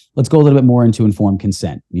 let's go a little bit more into informed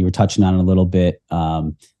consent. You were touching on it a little bit.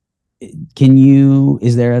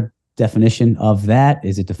 Is there a definition of that?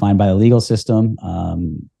 Is it defined by the legal system?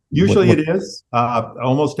 Usually it is.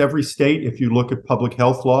 Almost every state, if you look at public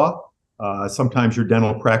health law, sometimes your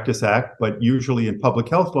Dental Practice Act, but usually in public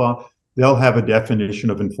health law, they'll have a definition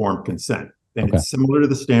of informed consent. And it's similar to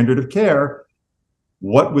the standard of care.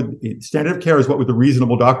 Standard of care is what would the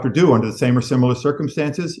reasonable doctor do under the same or similar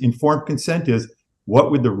circumstances? Informed consent is what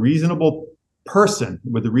would the reasonable person,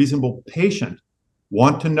 would the reasonable patient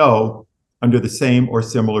want to know under the same or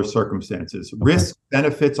similar circumstances? Risk,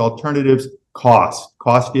 benefits, alternatives, cost.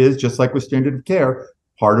 Cost is, just like with standard of care,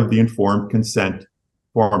 part of the informed consent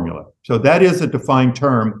formula. So that is a defined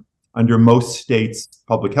term under most states'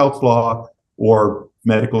 public health law or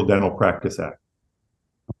Medical Dental Practice Act.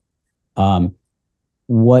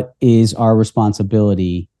 What is our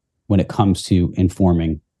responsibility when it comes to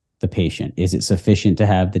informing the patient? Is it sufficient to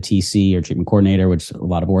have the TC or treatment coordinator, which a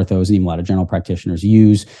lot of orthos and even a lot of general practitioners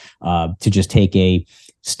use, to just take a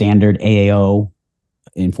standard AAO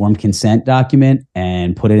informed consent document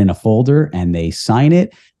and put it in a folder and they sign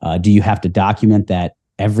it? Do you have to document that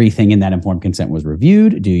everything in that informed consent was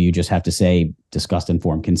reviewed? Do you just have to say discussed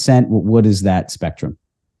informed consent? What is that spectrum?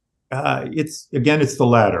 It's the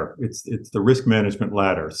ladder. It's the risk management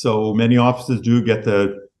ladder. So many offices do get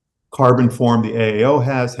the carbon form the AAO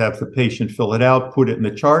has, have the patient fill it out, put it in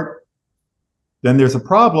the chart. Then there's a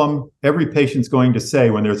problem. Every patient's going to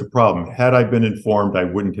say when there's a problem, had I been informed, I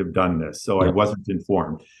wouldn't have done this. So I wasn't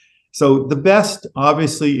informed. So the best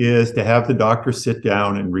obviously is to have the doctor sit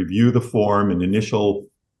down and review the form and initial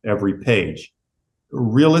every page.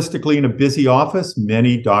 Realistically, in a busy office,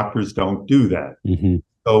 many doctors don't do that. Mm-hmm.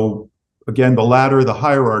 So again, the ladder, the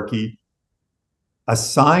hierarchy, a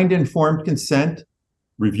signed informed consent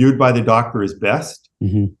reviewed by the doctor is best.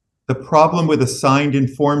 Mm-hmm. The problem with a signed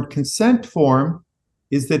informed consent form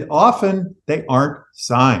is that often they aren't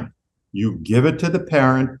signed. You give it to the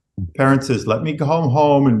parent. The parent says, let me go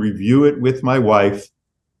home and review it with my wife.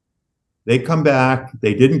 They come back.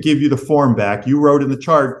 They didn't give you the form back. You wrote in the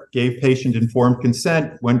chart, gave patient informed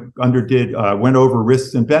consent, went over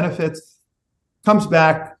risks and benefits. Comes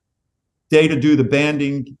back, day to do the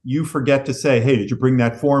banding, you forget to say, hey, did you bring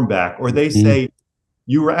that form back? Or they say,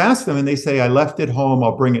 you ask them and they say, I left it home,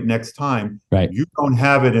 I'll bring it next time. Right. You don't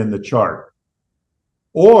have it in the chart.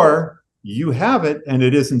 Or you have it and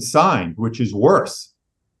it isn't signed, which is worse.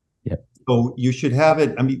 Yep. So you should have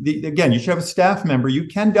it. Again, you should have a staff member. You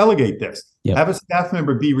can delegate this. Yep. Have a staff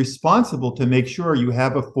member be responsible to make sure you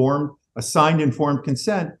have a signed informed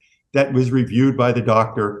consent that was reviewed by the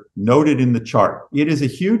doctor, noted in the chart. It is a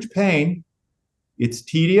huge pain. It's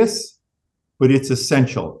tedious, but it's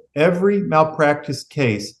essential. Every malpractice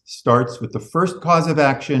case starts with the first cause of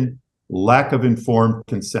action, lack of informed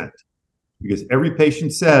consent. Because every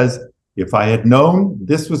patient says, if I had known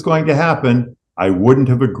this was going to happen, I wouldn't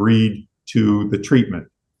have agreed to the treatment.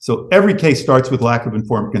 So every case starts with lack of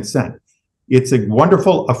informed consent. It's a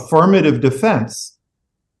wonderful affirmative defense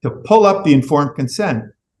to pull up the informed consent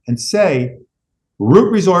and say,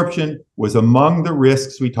 root resorption was among the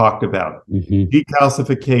risks we talked about.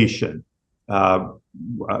 Decalcification,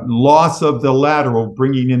 loss of the lateral,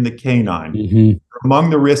 bringing in the canine. Among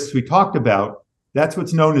the risks we talked about, that's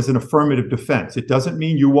what's known as an affirmative defense. It doesn't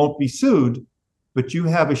mean you won't be sued, but you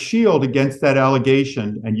have a shield against that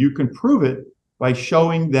allegation, and you can prove it by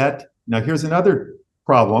showing that. Now, here's another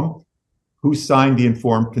problem. Who signed the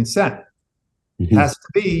informed consent? It has to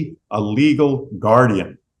be a legal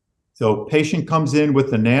guardian. So patient comes in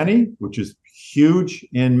with a nanny, which is huge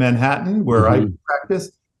in Manhattan, where I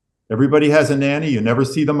practice. Everybody has a nanny. You never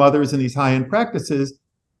see the mothers in these high-end practices.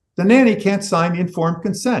 The nanny can't sign the informed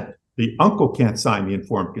consent. The uncle can't sign the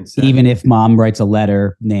informed consent. Even if mom writes a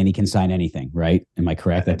letter, nanny can sign anything, right? Am I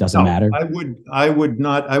correct? That doesn't matter? I would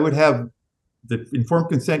not. I would have the informed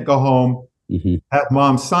consent go home, have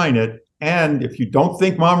mom sign it. And if you don't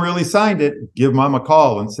think mom really signed it, give mom a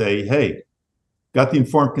call and say, hey, got the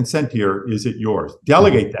informed consent here. Is it yours?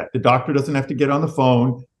 Delegate that. The doctor doesn't have to get on the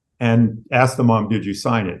phone and ask the mom, did you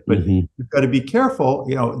sign it? But you've got to be careful.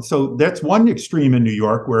 So that's one extreme in New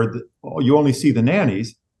York where you only see the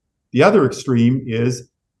nannies. The other extreme is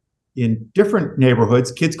in different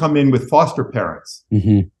neighborhoods, kids come in with foster parents.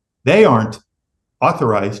 They aren't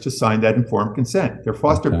authorized to sign that informed consent. They're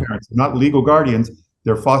foster parents, not legal guardians.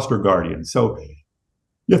 They're foster guardians. So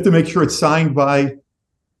you have to make sure it's signed by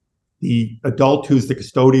the adult who's the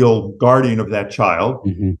custodial guardian of that child.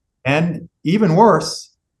 And even worse,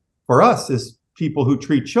 for us as people who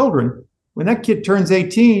treat children, when that kid turns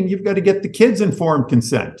 18, you've got to get the kid's informed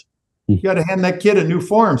consent. You got to hand that kid a new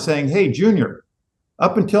form saying, hey, Junior,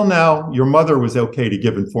 up until now, your mother was okay to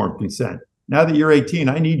give informed consent. Now that you're 18,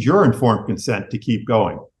 I need your informed consent to keep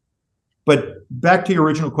going. But back to your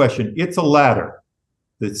original question, it's a ladder.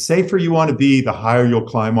 The safer you want to be, the higher you'll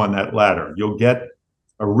climb on that ladder. You'll get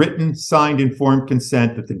a written, signed, informed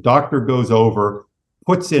consent that the doctor goes over,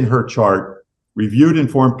 puts in her chart, reviewed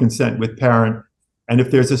informed consent with parent. And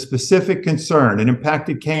if there's a specific concern, an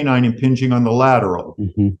impacted canine impinging on the lateral,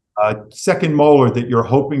 a second molar that you're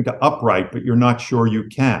hoping to upright, but you're not sure you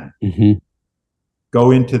can,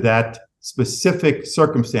 go into that specific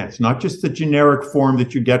circumstance, not just the generic form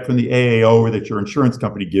that you get from the AAO or that your insurance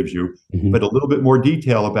company gives you, but a little bit more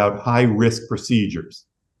detail about high-risk procedures.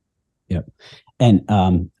 Yep. And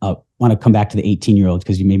I want to come back to the 18-year-olds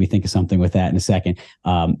because you made me think of something with that in a second,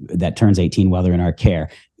 that turns 18 while they're in our care.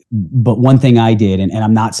 But one thing I did, and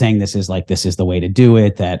I'm not saying this is the way to do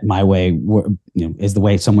it, that my way is the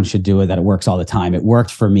way someone should do it, that it works all the time. It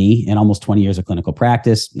worked for me in almost 20 years of clinical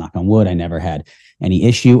practice. Knock on wood, I never had any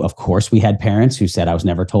issue. Of course, we had parents who said I was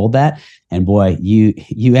never told that. And boy, you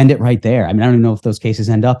end it right there. I mean, I don't even know if those cases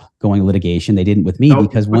end up going litigation. They didn't with me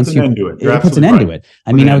because once it puts an end to it.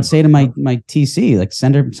 I mean, I would say to my TC, like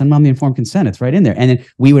send mom the informed consent. It's right in there. And then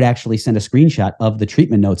we would actually send a screenshot of the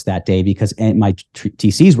treatment notes that day because my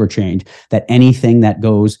TCs were changed, that anything that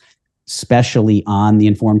goes specially on the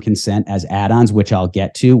informed consent as add-ons, which I'll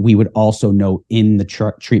get to, we would also note in the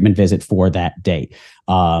treatment visit for that day.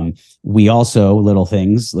 We also, little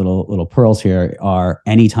things, little pearls here are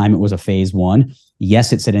anytime it was a phase 1,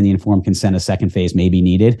 yes, it said in the informed consent a second phase may be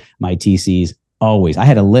needed. My TCs always, I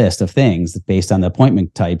had a list of things based on the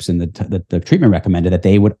appointment types and the treatment recommended that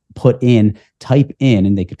they would type in,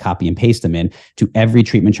 and they could copy and paste them in to every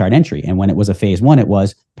treatment chart entry. And when it was a phase 1, it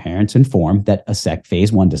was parents informed that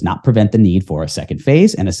phase 1 does not prevent the need for a second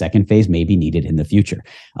phase, and a second phase may be needed in the future.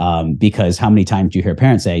 Because how many times do you hear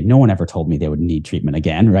parents say, no one ever told me they would need treatment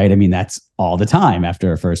again, right? I mean, that's all the time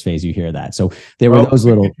after a first phase, you hear that. So there were those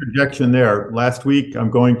little interjection there. Last week, I'm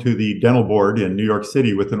going to the dental board in New York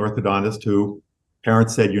City with an orthodontist who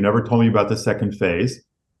parents said, you never told me about the second phase.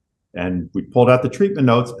 And we pulled out the treatment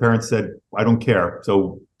notes. Parents said, I don't care.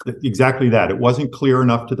 So exactly that. It wasn't clear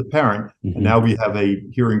enough to the parent. And now we have a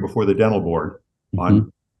hearing before the dental board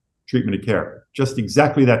on treatment of care. Just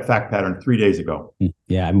exactly that fact pattern 3 days ago.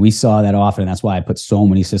 Yeah, I mean, we saw that often. And that's why I put so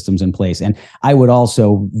many systems in place. And I would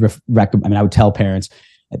also recommend, I would tell parents,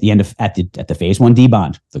 at the end of at the phase 1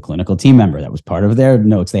 debond, the clinical team member, that was part of their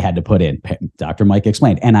notes they had to put in. Dr. Mike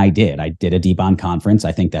explained, and I did a debond conference.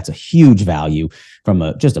 I think that's a huge value from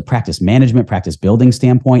just a practice management, practice building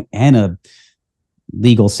standpoint, and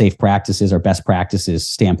legal safe practices or best practices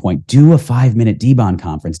standpoint, do a 5-minute DBON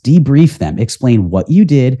conference, debrief them, explain what you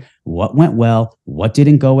did, what went well, what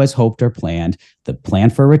didn't go as hoped or planned, the plan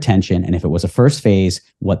for retention, and if it was a first phase,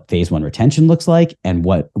 what phase 1 retention looks like, and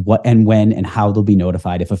what and when and how they'll be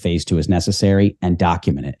notified if a phase 2 is necessary, and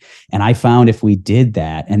document it. And I found if we did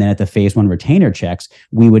that, and then at the phase 1 retainer checks,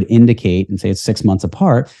 we would indicate and say it's 6 months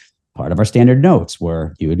apart. Part of our standard notes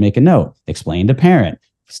were you would make a note, explain to parent,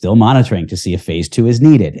 still monitoring to see if phase 2 is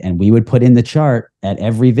needed. And we would put in the chart at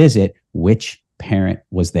every visit which parent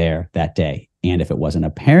was there that day. And if it wasn't a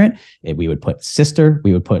parent, we would put sister,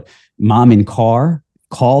 we would put mom in car,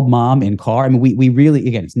 called mom in car. I mean, we really,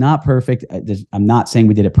 again, it's not perfect. I'm not saying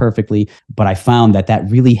we did it perfectly, but I found that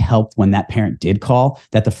really helped when that parent did call.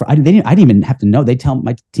 That I didn't even have to know.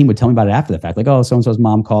 My team would tell me about it after the fact, like, oh, so-and-so's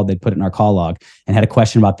mom called. They'd put it in our call log and had a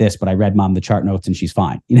question about this, but I read mom the chart notes and she's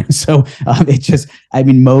fine. So it just, I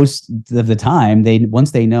mean, most of the time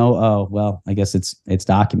once they know, oh, well, I guess it's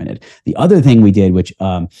documented. The other thing we did, which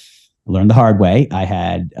I learned the hard way, I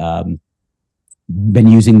had been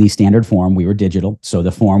using the standard form. We were digital. So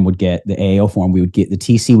the form would get the AAO form. The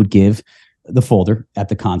TC would give the folder at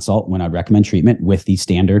the consult when I'd recommend treatment with the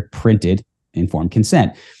standard printed informed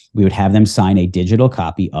consent. We would have them sign a digital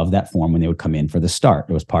copy of that form when they would come in for the start.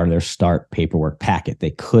 It was part of their start paperwork packet.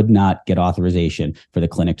 They could not get authorization for the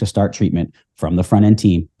clinic to start treatment from the front end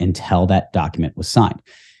team until that document was signed.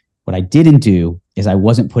 What I didn't do is I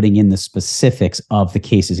wasn't putting in the specifics of the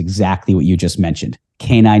cases, exactly what you just mentioned.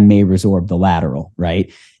 Canine may resorb the lateral,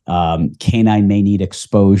 right? Canine may need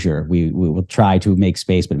exposure. We will try to make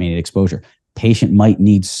space, but it may need exposure. Patient might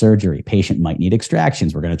need surgery. Patient might need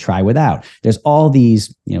extractions. We're going to try without. There's all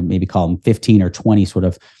these, maybe call them 15 or 20 sort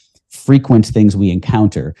of frequent things we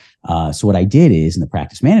encounter. So what I did is in the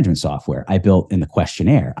practice management software, I built in the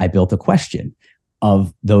questionnaire, I built a question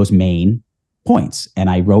of those main points. And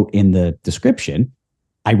I wrote in the description,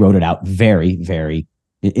 I wrote it out very, very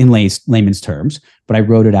in layman's terms, but I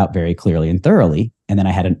wrote it out very clearly and thoroughly. And then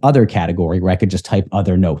I had an other category where I could just type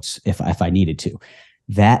other notes if I needed to.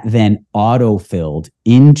 That then auto-filled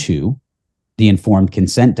into the informed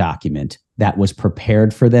consent document that was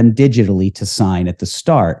prepared for them digitally to sign at the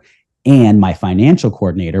start. And my financial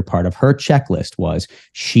coordinator, part of her checklist was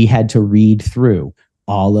she had to read through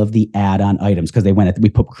all of the add-on items because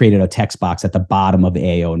created a text box at the bottom of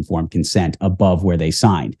the AO informed consent above where they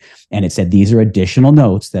signed. And it said, these are additional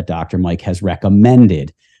notes that Dr. Mike has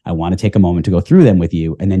recommended. I want to take a moment to go through them with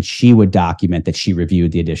you. And then she would document that she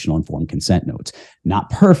reviewed the additional informed consent notes. Not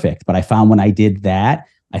perfect, but I found when I did that,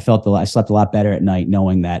 I slept a lot better at night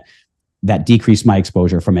knowing that decreased my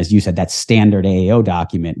exposure from, as you said, that standard AAO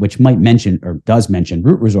document, which might mention or does mention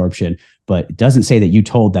root resorption, but it doesn't say that you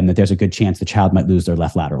told them that there's a good chance the child might lose their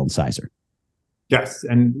left lateral incisor. Yes.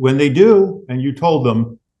 And when they do, and you told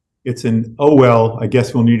them, it's oh, well, I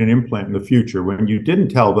guess we'll need an implant in the future. When you didn't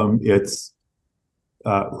tell them, it's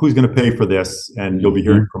who's going to pay for this? And you'll be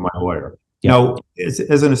hearing from my lawyer. Yeah. Now,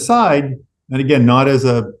 as an aside, and again, not as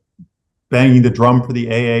a banging the drum for the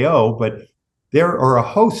AAO, but there are a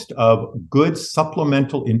host of good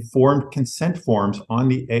supplemental informed consent forms on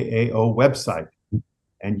the AAO website.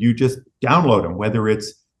 And you just download them, whether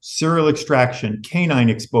it's serial extraction, canine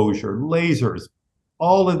exposure, lasers,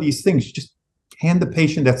 all of these things. You just hand the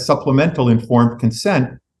patient that supplemental informed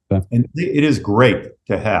consent. Okay. And it is great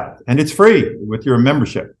to have. And it's free with your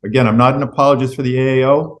membership. Again, I'm not an apologist for the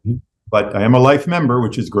AAO, but I am a life member,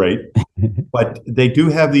 which is great. But they do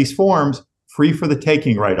have these forms free for the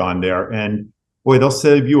taking right on there. And boy, they'll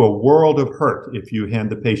save you a world of hurt if you hand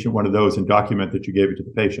the patient one of those and document that you gave it to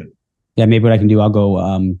the patient. Yeah, maybe what I can do,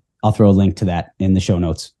 I'll throw a link to that in the show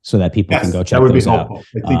notes so that people can go check those out. That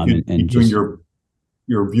would be helpful. I think you're doing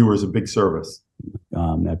your viewers a big service.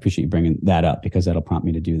 I appreciate you bringing that up because that'll prompt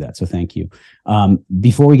me to do that. So thank you.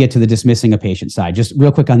 Before we get to the dismissing a patient side, just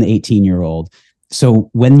real quick on the 18-year-old. So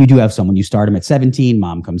when you do have someone, you start them at 17,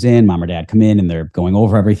 mom or dad come in and they're going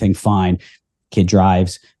over everything fine. Kid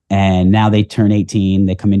drives. And now they turn 18,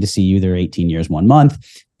 they come in to see you, they're 18 years, 1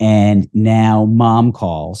 month. And now mom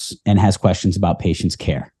calls and has questions about patient's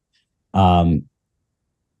care. Problem.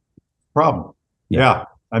 Yeah.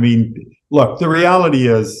 I mean, look, the reality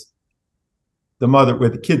is where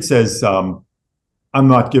the kid says, I'm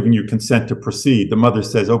not giving you consent to proceed. The mother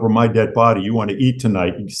says, over my dead body, you want to eat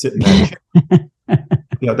tonight, you sit in that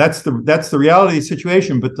chair. That's the reality of the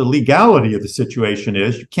situation. But the legality of the situation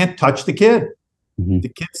is you can't touch the kid. The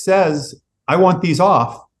kid says, I want these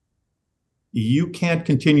off. You can't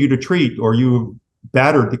continue to treat, or you've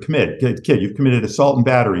battered the kid. You've committed assault and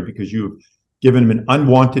battery because you've given him an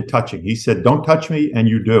unwanted touching. He said, don't touch me, and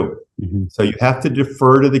you do. So you have to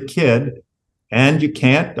defer to the kid. And you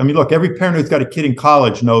can't, I mean, look, every parent who's got a kid in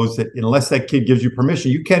college knows that unless that kid gives you permission,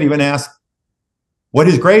 you can't even ask what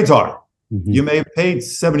his grades are. Mm-hmm. You may have paid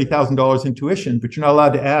 $70,000 in tuition, but you're not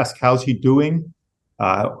allowed to ask, how's he doing?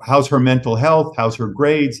 How's her mental health? How's her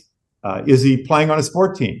grades? Is he playing on a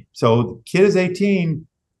sport team? So the kid is 18.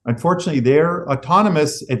 Unfortunately, they're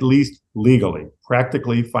autonomous, at least legally.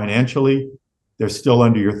 Practically, financially, they're still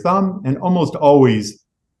under your thumb. And almost always,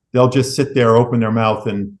 they'll just sit there, open their mouth,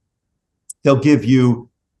 and they'll give you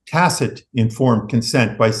tacit informed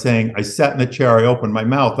consent by saying, I sat in the chair, I opened my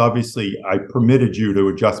mouth. Obviously, I permitted you to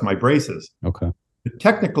adjust my braces. Okay. But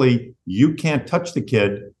technically, you can't touch the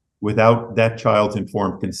kid without that child's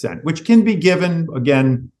informed consent, which can be given,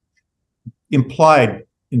 again, implied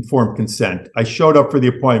informed consent. I showed up for the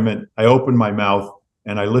appointment, I opened my mouth,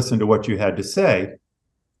 and I listened to what you had to say.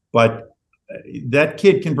 But that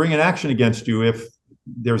kid can bring an action against you if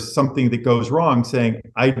there's something that goes wrong, saying,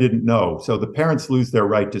 I didn't know. So the parents lose their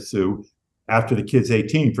right to sue after the kid's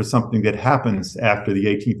 18 for something that happens after the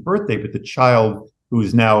 18th birthday, but the child who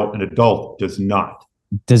is now an adult does not.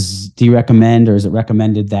 Do you recommend, or is it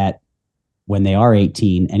recommended that when they are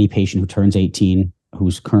 18, any patient who turns 18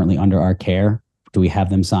 who's currently under our care, do we have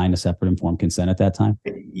them sign a separate informed consent at that time?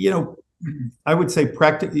 I would say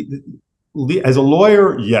practically, as a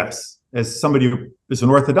lawyer, yes. As somebody who is an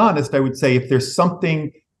orthodontist, I would say if there's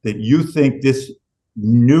something that you think this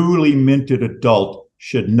newly minted adult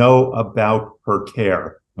should know about her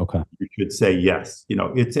care, okay, you should say yes.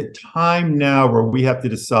 It's a time now where we have to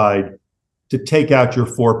decide to take out your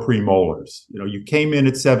 4 premolars. You came in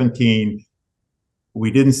at 17,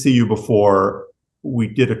 we didn't see you before, we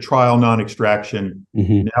did a trial non-extraction.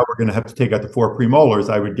 Mm-hmm. Now we're going to have to take out the 4 premolars.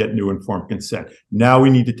 I would get new informed consent. Now we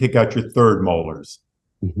need to take out your 3rd molars.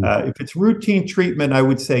 Mm-hmm. If it's routine treatment, I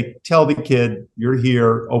would say, tell the kid, you're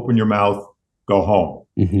here, open your mouth, go home.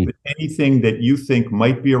 Mm-hmm. But anything that you think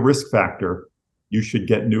might be a risk factor, you should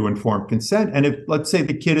get new informed consent. And if, let's say,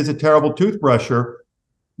 the kid is a terrible toothbrusher,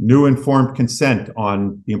 new informed consent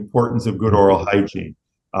on the importance of good oral hygiene.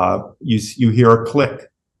 You hear a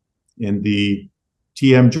click in the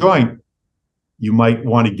TM joint, you might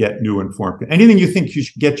want to get new informed. Anything you think should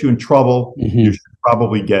get you in trouble, mm-hmm. you should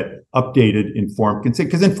probably get updated informed consent,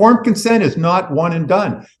 because informed consent is not one and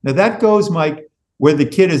done. Now that goes, Mike, where the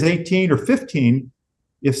kid is 18 or 15.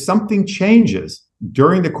 If something changes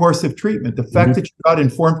during the course of treatment, the fact mm-hmm. that you got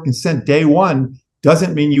informed consent day 1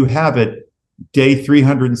 doesn't mean you have it day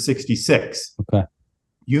 366. Okay.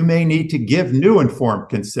 You may need to give new informed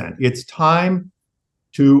consent. It's time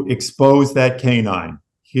to expose that canine.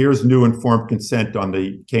 Here's new informed consent on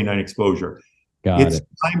the canine exposure. It's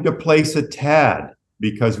time to place a TAD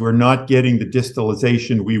because we're not getting the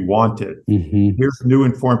distalization we wanted. Mm-hmm. Here's new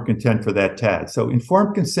informed consent for that TAD. So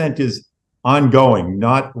informed consent is ongoing,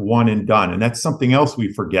 not one and done. And that's something else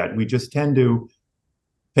we forget. We just tend to,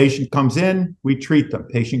 patient comes in, we treat them.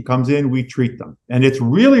 Patient comes in, we treat them. And it's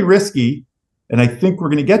really risky, and I think we're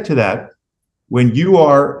going to get to that, when you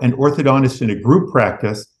are an orthodontist in a group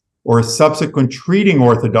practice or a subsequent treating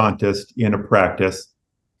orthodontist in a practice,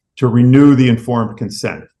 to renew the informed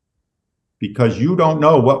consent, because you don't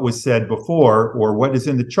know what was said before, or what is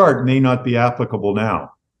in the chart may not be applicable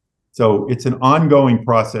now. So it's an ongoing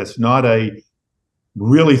process, not a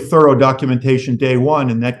really thorough documentation day 1,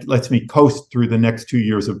 and that lets me coast through the next 2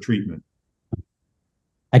 years of treatment.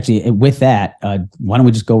 Actually, with that, why don't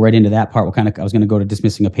we just go right into that part? I was going to go to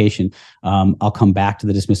dismissing a patient. I'll come back to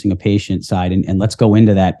the dismissing a patient side, and let's go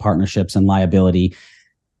into that partnerships and liability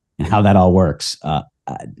and how that all works.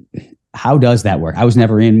 How does that work? I was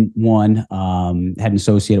never in one, had an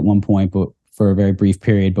associate at one point, but for a very brief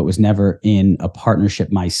period, but was never in a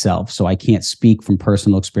partnership myself. So I can't speak from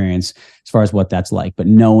personal experience as far as what that's like, but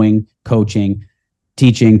knowing, coaching,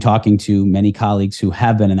 teaching, talking to many colleagues who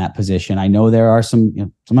have been in that position, I know there are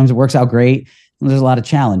some, sometimes it works out great. There's a lot of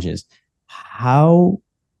challenges. What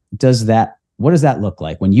does that look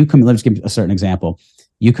like when you come? Let's give a certain example.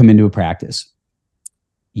 You come into a practice,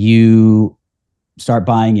 you start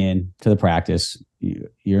buying in to the practice.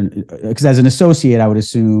 Because as an associate, I would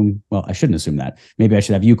assume, well, I shouldn't assume that. Maybe I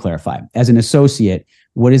should have you clarify. As an associate,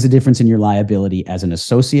 what is the difference in your liability as an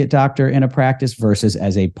associate doctor in a practice versus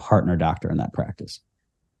as a partner doctor in that practice?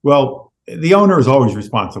 Well, the owner is always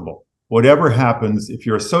responsible. Whatever happens, if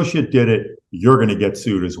your associate did it, you're going to get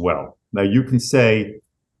sued as well. Now, you can say,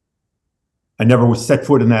 I never was set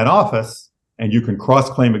foot in that office, and you can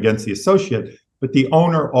cross-claim against the associate, but the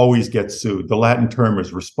owner always gets sued. The Latin term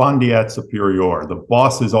is respondeat superior. The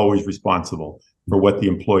boss is always responsible for what the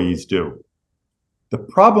employees do. The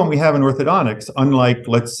problem we have in orthodontics, unlike,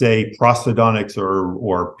 let's say, prosthodontics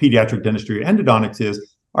or pediatric dentistry or endodontics,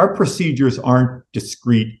 is Our procedures aren't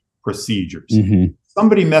discrete procedures. Mm-hmm.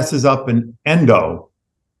 Somebody messes up an endo,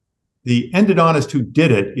 the endodontist who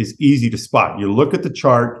did it is easy to spot. You look at the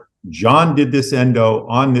chart, John did this endo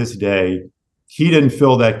on this day. He didn't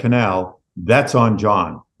fill that canal. That's on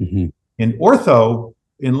John. Mm-hmm. In ortho,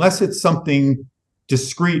 unless it's something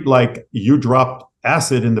discrete, like you dropped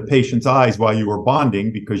acid in the patient's eyes while you were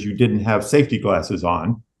bonding because you didn't have safety glasses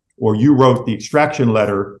on, or you wrote the extraction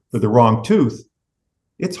letter for the wrong tooth,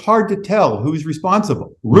 it's hard to tell who's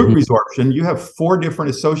responsible. Root resorption, you have 4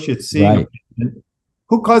 different associates seeing a patient.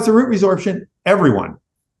 Who caused the root resorption? Everyone.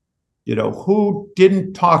 Who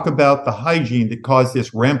didn't talk about the hygiene that caused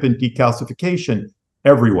this rampant decalcification?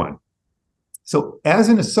 Everyone. So as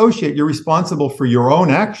an associate, you're responsible for your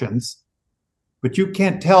own actions, but you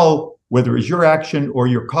can't tell whether it's your action or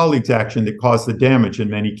your colleague's action that caused the damage in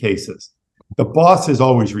many cases. The boss is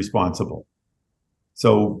always responsible.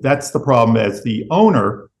 So that's the problem as the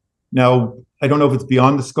owner. Now, I don't know if it's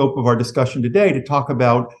beyond the scope of our discussion today to talk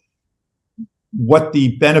about what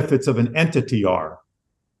the benefits of an entity are.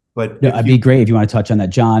 But it'd be great if you want to touch on that.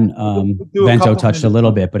 John Vento touched a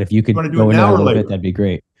little bit, but if you could go into that a little bit, that'd be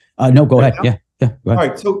great. No, go ahead. Yeah, go ahead. All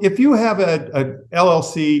right. So if you have a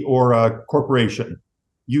LLC or a corporation,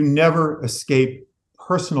 you never escape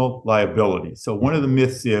personal liability. So one of the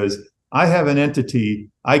myths is, I have an entity,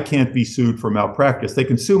 I can't be sued for malpractice. They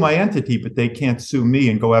can sue my entity, but they can't sue me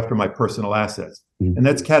and go after my personal assets. Mm-hmm. And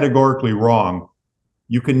that's categorically wrong.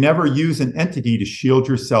 You can never use an entity to shield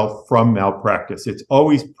yourself from malpractice. It's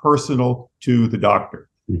always personal to the doctor.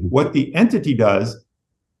 Mm-hmm. What the entity does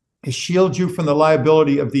is shield you from the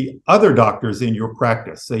liability of the other doctors in your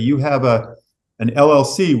practice. So you have an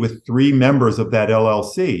LLC with 3 members of that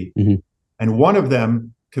LLC, mm-hmm. and one of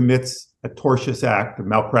them commits a tortious act of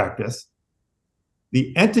malpractice.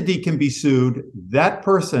 The entity can be sued. That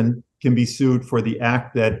person can be sued for the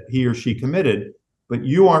act that he or she committed, but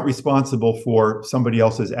you aren't responsible for somebody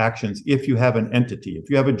else's actions if you have an entity.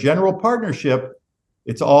 If you have a general partnership,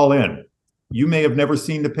 it's all in. You may have never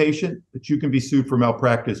seen the patient, but you can be sued for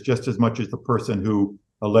malpractice just as much as the person who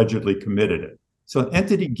allegedly committed it. So an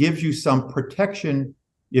entity gives you some protection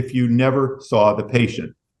if you never saw the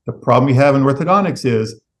patient. The problem we have in orthodontics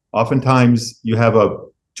is oftentimes you have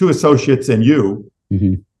 2 associates and you.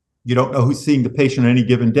 Mm-hmm. You don't know who's seeing the patient on any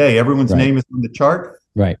given day. Everyone's name is on the chart.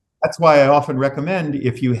 Right. That's why I often recommend,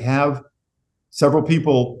 if you have several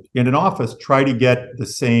people in an office, try to get the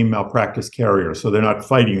same malpractice carrier so they're not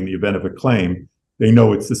fighting in the event of a claim. They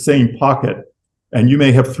know it's the same pocket. And you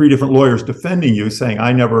may have 3 different lawyers defending you saying,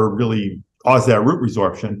 I never really caused that root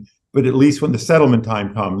resorption. But at least when the settlement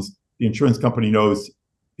time comes, the insurance company knows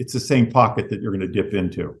it's the same pocket that you're going to dip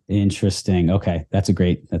into. Interesting. Okay. That's a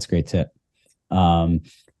great tip.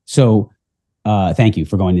 Thank you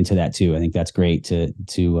for going into that too. I think that's great to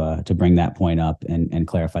bring that point up and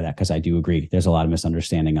clarify that, because I do agree there's a lot of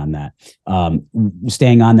misunderstanding on that.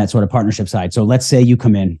 Staying on that sort of partnership side. So let's say you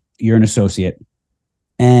come in, you're an associate,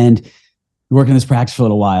 and you're working in this practice for a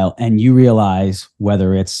little while, and you realize,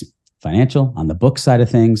 whether it's financial on the book side of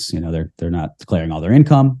things, they're not declaring all their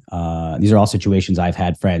income. These are all situations I've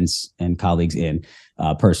had friends and colleagues in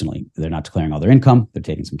personally. They're not declaring all their income. They're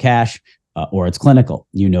taking some cash. Or it's clinical.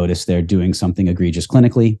 You notice they're doing something egregious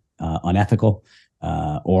clinically, unethical,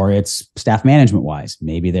 or it's staff management wise.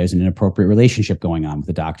 Maybe there's an inappropriate relationship going on with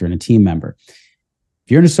a doctor and a team member.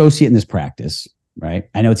 If you're an associate in this practice, right?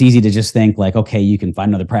 I know it's easy to just think like, okay, you can find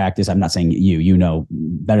another practice. I'm not saying you know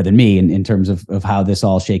better than me in terms of how this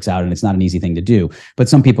all shakes out, and it's not an easy thing to do. But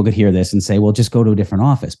some people could hear this and say, well, just go to a different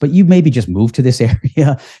office. But you maybe just moved to this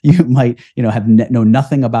area. You might, have know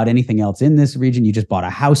nothing about anything else in this region. You just bought a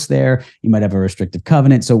house there. You might have a restrictive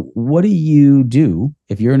covenant. So what do you do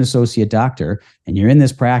if you're an associate doctor and you're in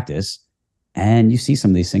this practice and you see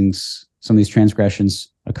some of these things, some of these transgressions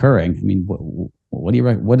occurring? I mean, what do you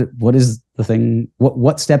what is the thing?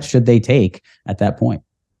 What steps should they take at that point?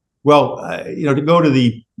 Well, to go to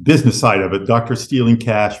the business side of it, doctors stealing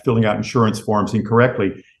cash, filling out insurance forms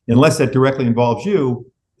incorrectly, unless that directly involves you,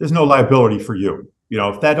 there's no liability for you.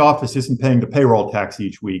 If that office isn't paying the payroll tax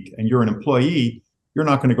each week and you're an employee, you're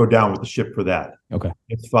not going to go down with the ship for that. Okay.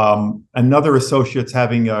 If another associate's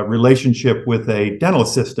having a relationship with a dental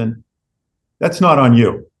assistant, that's not on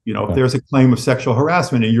you. If there's a claim of sexual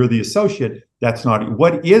harassment and you're the associate, that's not.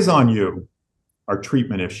 What is on you are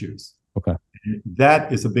treatment issues. Okay. And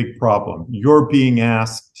that is a big problem. You're being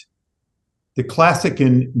asked, the classic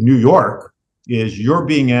in New York is you're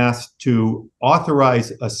being asked to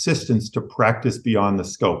authorize assistants to practice beyond the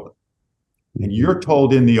scope. And you're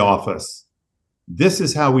told in the office, this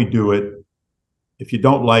is how we do it. If you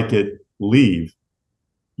don't like it, leave.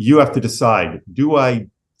 You have to decide, do I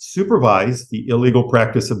supervise the illegal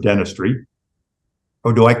practice of dentistry,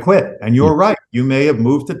 or do I quit? And you're right. You may have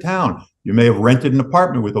moved to town. You may have rented an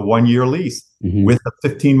apartment with a 1-year lease with a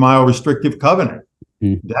 15-mile restrictive covenant.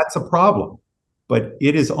 That's a problem. But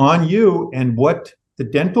it is on you. And what the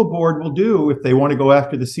dental board will do if they want to go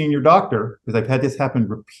after the senior doctor, because I've had this happen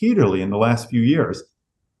repeatedly in the last few years,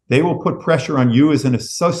 they will put pressure on you as an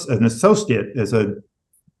associate, as an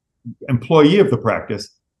employee of the practice.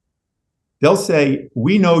 They'll say,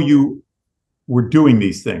 we know you were doing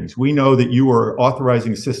these things. We know that you were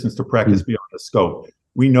authorizing assistants to practice beyond the scope.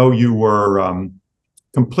 We know you were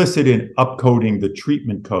complicit in upcoding the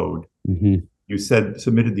treatment code. You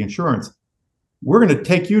submitted the insurance. We're going to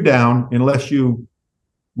take you down unless you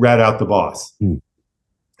rat out the boss. And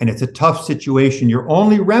it's a tough situation. Your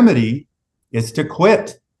only remedy is to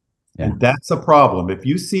quit. And that's a problem. If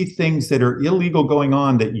you see things that are illegal going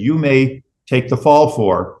on that you may take the fall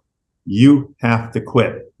for, you have to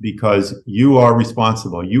quit because you are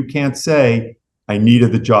responsible. You can't say, I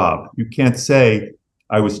needed the job. You can't say,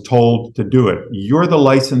 I was told to do it. You're the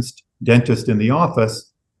licensed dentist in the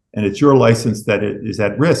office, and it's your license that is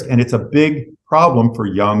at risk. And it's a big problem for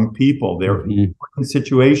young people. They're in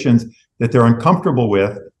situations that they're uncomfortable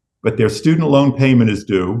with, but their student loan payment is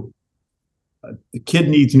due. The kid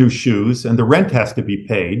needs new shoes, and the rent has to be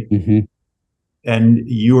paid. And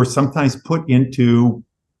you are sometimes put into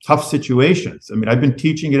tough situations. I mean, I've been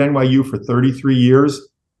teaching at NYU for 33 years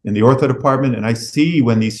in the ortho department, and I see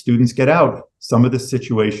when these students get out, some of the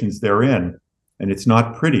situations they're in, and it's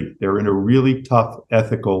not pretty. They're in a really tough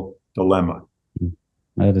ethical dilemma.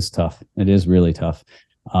 That is tough. It is really tough.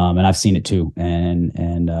 And I've seen it too. And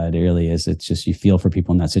it really is. It's just, you feel for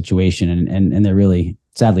people in that situation, and they're really,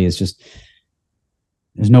 sadly, it's just,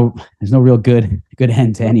 there's no real good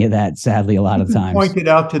end to any of that, sadly, a lot of times. Point it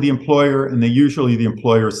out to the employer, and usually the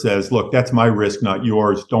employer says, look, that's my risk, not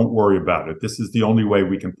yours. Don't worry about it. This is the only way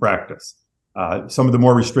we can practice. Some of the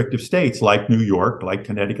more restrictive states like New York, like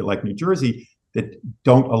Connecticut, like New Jersey, that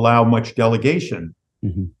don't allow much delegation,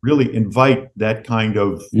 really invite that kind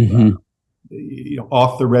of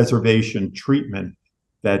off the reservation treatment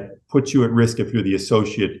that puts you at risk if you're the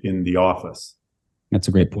associate in the office. That's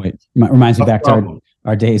a great point. Reminds me back to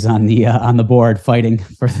our days on the board fighting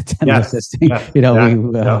for the dental assisting.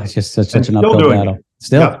 It's just such an uphill battle.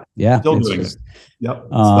 Still doing it.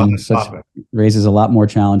 Raises a lot more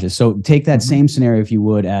challenges. So take that same scenario, if you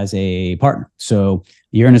would, as a partner. So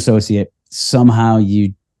you're an associate. Somehow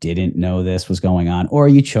you didn't know this was going on, or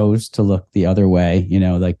you chose to look the other way,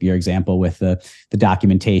 like your example with the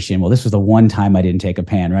documentation. Well, this was the one time I didn't take a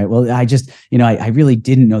pan, right? Well, I just, I really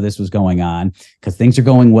didn't know this was going on because things are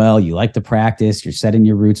going well. You like the practice, you're setting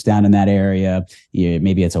your roots down in that area.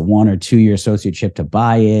 Maybe it's a 1 or 2 year associateship to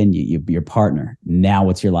buy in, your partner. Now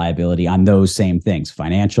what's your liability on those same things?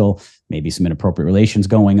 Financial, maybe some inappropriate relations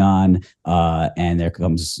going on, and there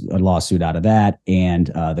comes a lawsuit out of that, and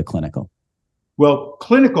the clinical. Well,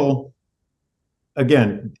 clinical,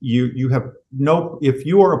 again, you have if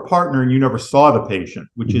you are a partner and you never saw the patient,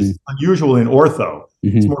 which is unusual in ortho,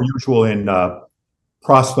 it's more usual in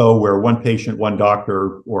prostho, where one patient, one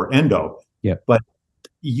doctor, or endo. But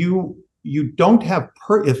you don't have,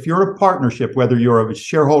 if you're a partnership, whether you're a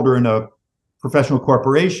shareholder in a professional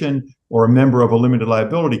corporation or a member of a limited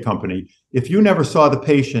liability company, if you never saw the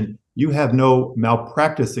patient, you have no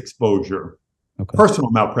malpractice exposure. Personal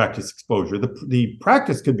malpractice exposure. The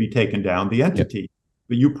practice could be taken down, the entity,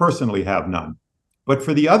 but you personally have none. But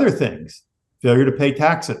for the other things, failure to pay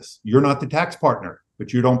taxes, you're not the tax partner,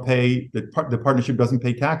 but you don't pay, the partnership doesn't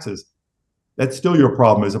pay taxes. That's still your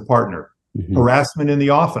problem as a partner. Harassment in the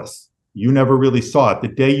office, you never really saw it. The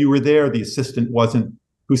day you were there, the assistant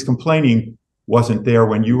who's complaining wasn't there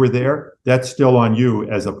when you were there. That's still on you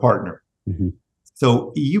as a partner.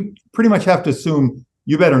 So you pretty much have to assume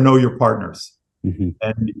you better know your partners.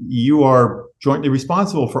 And you are jointly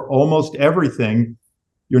responsible for almost everything.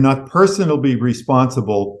 You're not personally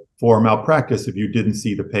responsible for malpractice if you didn't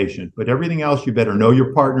see the patient, but everything else, you better know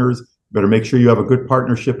your partners. You better make sure you have a good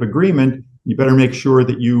partnership agreement. You better make sure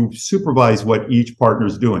that you supervise what each partner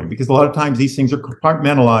is doing, because a lot of times these things are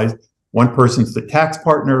compartmentalized. One person's the tax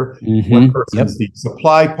partner, one person's the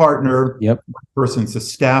supply partner, one person's the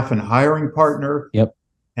staff and hiring partner.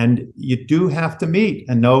 And you do have to meet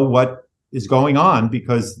and know what is going on,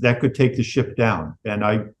 because that could take the ship down. And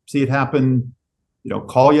I see it happen,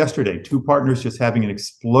 call yesterday, 2 partners just having an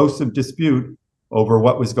explosive dispute over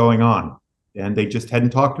what was going on. And they just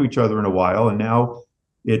hadn't talked to each other in a while. And now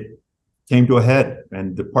it came to a head,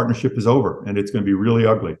 and the partnership is over, and it's going to be really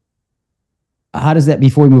ugly. How does that,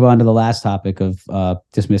 before we move on to the last topic of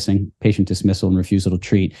patient dismissal and refusal to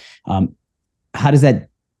treat, how does that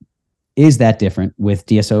is that different with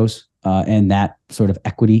DSOs and that sort of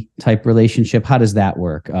equity type relationship? How does that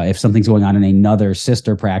work? If something's going on in another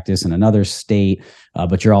sister practice in another state,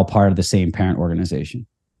 but you're all part of the same parent organization?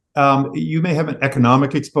 You may have an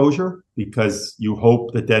economic exposure because you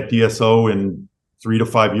hope that DSO in 3 to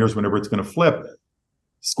 5 years, whenever it's going to flip,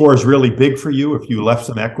 scores really big for you. If you left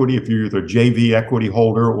some equity, if you're either JV equity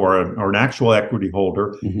holder or an actual equity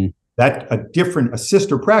holder, that a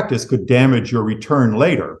sister practice could damage your return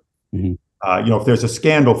later. If there's a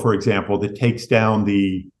scandal, for example, that takes down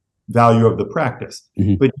the value of the practice,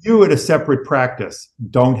 but you at a separate practice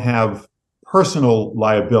don't have personal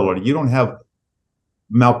liability. You don't have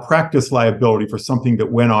malpractice liability for something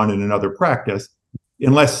that went on in another practice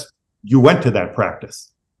unless you went to that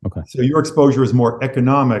practice. Okay. So your exposure is more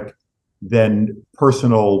economic than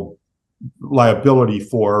personal liability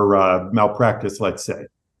for malpractice, let's say.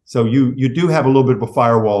 So you do have a little bit of a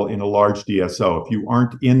firewall in a large DSO. If you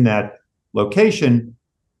aren't in that location,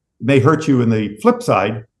 it may hurt you in the flip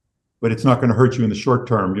side, but it's not going to hurt you in the short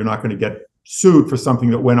term. You're not going to get sued for something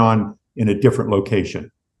that went on in a different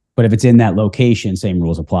location. But if it's in that location, same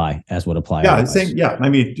rules apply as would apply. Yeah, same. Yeah, I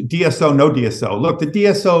mean, DSO, no DSO. Look, the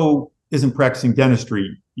DSO isn't practicing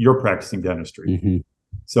dentistry. You're practicing dentistry.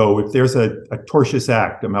 So if there's a tortious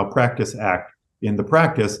act, a malpractice act in the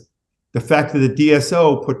practice, the fact that the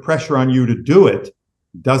DSO put pressure on you to do it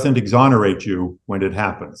doesn't exonerate you when it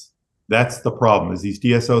happens. That's the problem, is these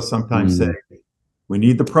DSOs sometimes say, we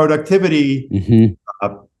need the productivity.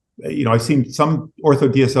 I've seen some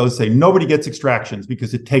ortho DSOs say nobody gets extractions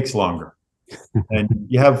because it takes longer. And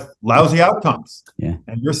you have lousy outcomes. Yeah.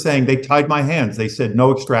 And you're saying they tied my hands. They said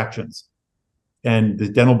no extractions. And the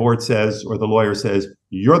dental board says, or the lawyer says,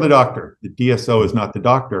 you're the doctor. The DSO is not the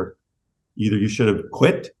doctor. Either you should have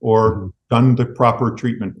quit or done the proper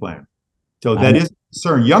treatment plan. So that is a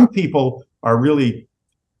concern. Young people are really,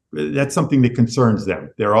 that's something that concerns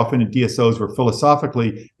them. They're often in DSOs where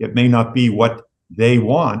philosophically it may not be what they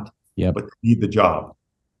want, but they need the job.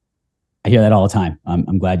 I hear that all the time.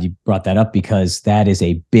 I'm glad you brought that up because that is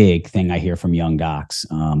a big thing I hear from young docs.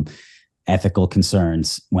 Ethical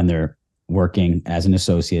concerns when they're working as an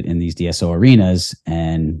associate in these DSO arenas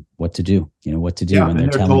and what to do, when they're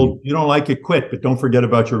telling you don't like it, quit, but don't forget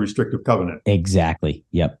about your restrictive covenant. Exactly.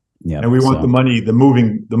 Yep. And we want the money, the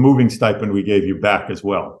moving stipend we gave you back as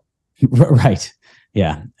well. Right.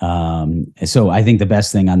 Yeah. So I think the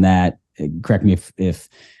best thing on that, correct me if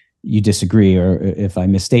you disagree or if I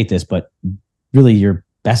misstate this, but really your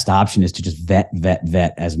best option is to just vet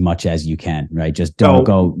as much as you can, right? Just don't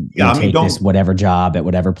take this whatever job at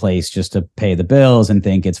whatever place just to pay the bills and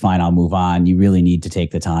think it's fine, I'll move on. You really need to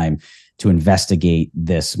take the time to investigate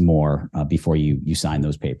this more before you sign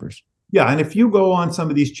those papers. Yeah, and if you go on some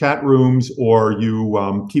of these chat rooms or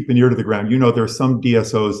you keep an ear to the ground, there are some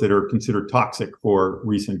DSOs that are considered toxic for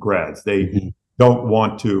recent grads. They don't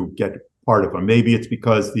want to get part of them. Maybe it's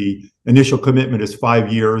because the initial commitment is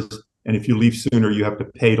 5 years, and if you leave sooner, you have to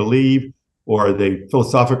pay to leave, or they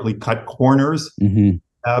philosophically cut corners. You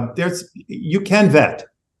can vet,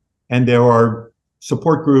 and there are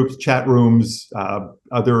support groups, chat rooms,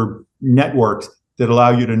 other networks that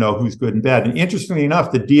allow you to know who's good and bad. And interestingly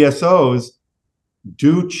enough, the DSOs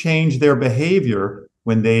do change their behavior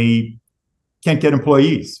when they can't get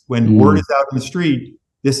employees. When word is out in the street,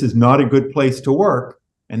 this is not a good place to work,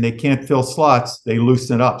 and they can't fill slots, they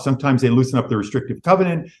loosen it up. Sometimes they loosen up the restrictive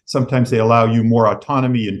covenant. Sometimes they allow you more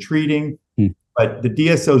autonomy in treating. But the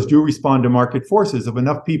DSOs do respond to market forces. If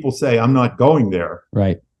enough people say, I'm not going there,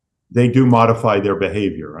 right, they do modify their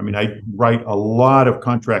behavior. I mean, I write a lot of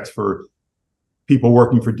contracts for people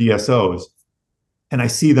working for DSOs, and I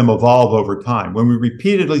see them evolve over time. When we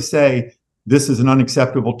repeatedly say, this is an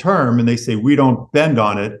unacceptable term, and they say, we don't bend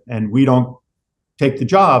on it, and we don't take the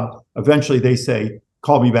job, eventually they say,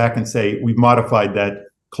 call me back and say, we've modified that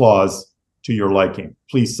clause to your liking.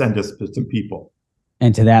 Please send us some people.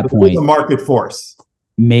 And to that point, the market force.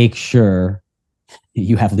 Make sure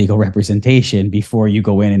you have legal representation before you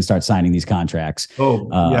go in and start signing these contracts.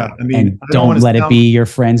 I mean, and don't let it be your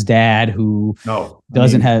friend's dad who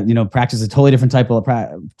practices a totally different type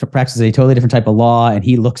of law, and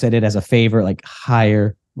he looks at it as a favor. Like,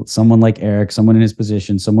 hire someone like Eric, someone in his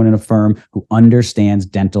position, someone in a firm who understands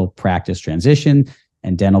dental practice transition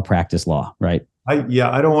and dental practice law, right? I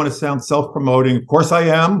don't want to sound self-promoting. Of course I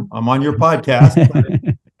am. I'm on your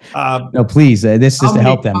podcast. But, no, please. This is to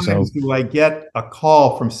help them. So do I get a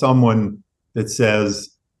call from someone that says,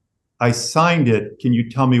 I signed it. Can you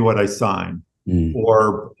tell me what I signed?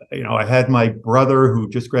 Or, I had my brother who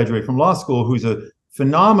just graduated from law school, who's a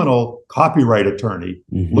phenomenal copyright attorney.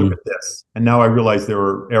 Look at this. And now I realize there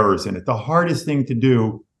are errors in it. The hardest thing to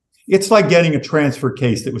do It's like getting a transfer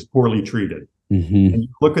case that was poorly treated. Mm-hmm. And you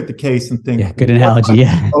look at the case and think, yeah, good analogy. What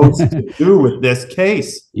am I supposed to do with this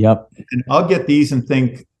case? Yep. And I'll get these and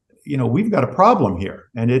think, we've got a problem here.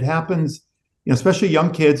 And it happens, especially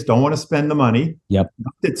young kids don't want to spend the money. Yep.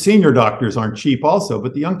 Not that senior doctors aren't cheap also,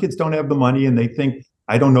 but the young kids don't have the money and they think,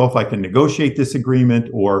 I don't know if I can negotiate this agreement,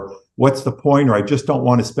 or what's the point, or I just don't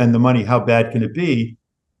want to spend the money. How bad can it be?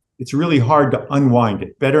 It's really hard to unwind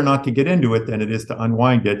it. Better not to get into it than it is to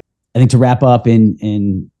unwind it. I think to wrap up and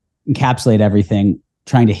encapsulate everything,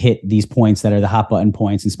 trying to hit these points that are the hot button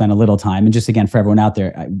points and spend a little time. And just again, for everyone out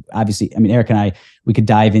there, obviously, Eric and I, we could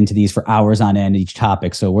dive into these for hours on end, each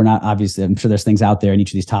topic. So we're not, obviously, I'm sure there's things out there in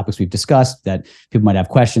each of these topics we've discussed that people might have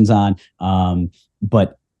questions on.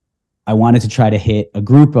 But I wanted to try to hit a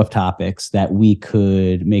group of topics that we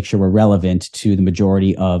could make sure were relevant to the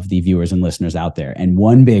majority of the viewers and listeners out there. And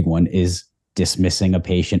one big one is dismissing a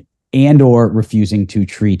patient and or refusing to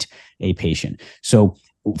treat a patient. So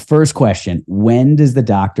first question, when does the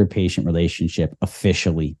doctor-patient relationship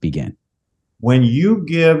officially begin? When you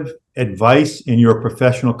give advice in your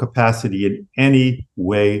professional capacity in any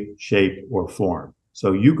way, shape, or form.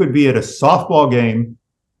 So you could be at a softball game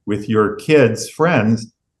with your kids'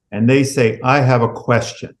 friends, and they say, I have a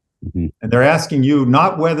question. Mm-hmm. And they're asking you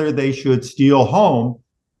not whether they should steal home,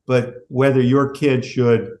 but whether your kid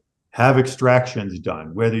should have extractions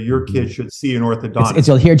done, whether your kid should see an orthodontist. It's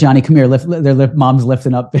you'll hear Johnny, come here, their mom's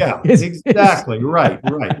lifting up. Yeah, exactly. Right,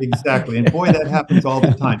 exactly. And boy, that happens all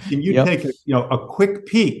the time. Can you take a quick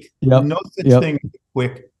peek? No such thing as a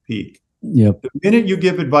quick peek. Yep. The minute you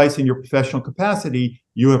give advice in your professional capacity,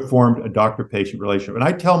 you have formed a doctor-patient relationship. And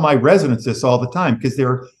I tell my residents this all the time because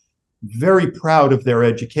they're very proud of their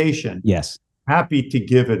education. Yes. Happy to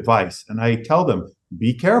give advice. And I tell them,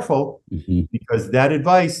 be careful, because that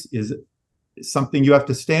advice is something you have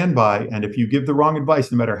to stand by. And if you give the wrong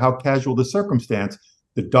advice, no matter how casual the circumstance,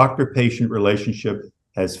 the doctor-patient relationship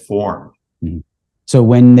has formed. Mm-hmm. So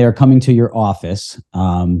when they're coming to your office,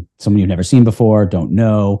 someone you've never seen before, don't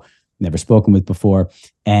know, never spoken with before,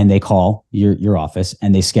 and they call your office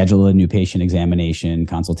and they schedule a new patient examination,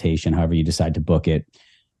 consultation, however you decide to book it,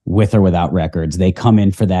 with or without records, they come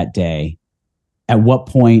in for that day. At what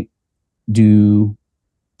point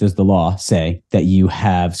does the law say that you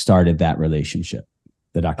have started that relationship,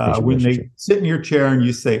 the doctor-patient relationship? When they sit in your chair and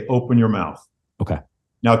you say, open your mouth. Okay.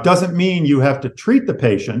 Now, it doesn't mean you have to treat the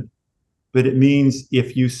patient, but it means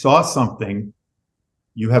if you saw something,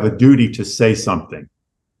 you have a duty to say something.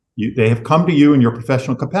 They have come to you in your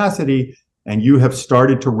professional capacity, and you have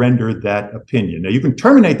started to render that opinion. Now, you can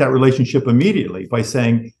terminate that relationship immediately by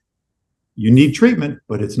saying, you need treatment,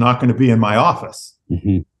 but it's not going to be in my office.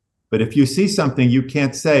 Mm-hmm. But if you see something, you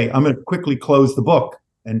can't say, I'm going to quickly close the book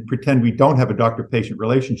and pretend we don't have a doctor-patient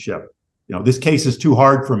relationship. This case is too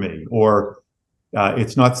hard for me, or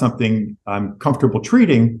it's not something I'm comfortable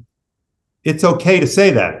treating. It's okay to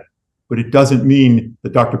say that, but it doesn't mean the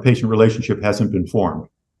doctor-patient relationship hasn't been formed.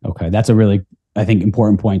 Okay, that's a really, I think,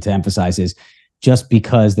 important point to emphasize is just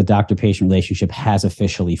because the doctor-patient relationship has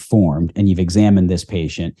officially formed and you've examined this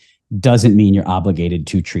patient doesn't mean you're obligated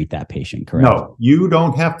to treat that patient, correct? No, you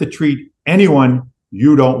don't have to treat anyone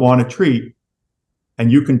you don't want to treat.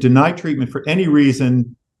 And you can deny treatment for any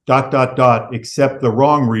reason, ... except the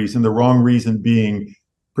wrong reason being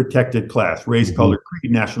protected class, race, color,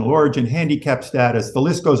 creed, national origin, handicap status, the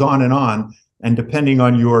list goes on. And depending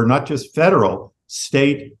on your, not just federal,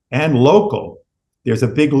 state, and local, there's a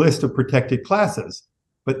big list of protected classes.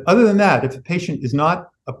 But other than that, if a patient is not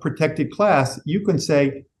a protected class, you can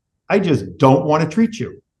say, I just don't want to treat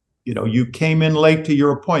you. You came in late to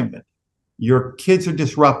your appointment. Your kids are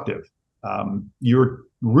disruptive. You're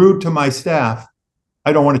rude to my staff.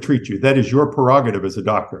 I don't want to treat you. That is your prerogative as a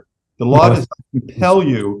doctor. The law does not compel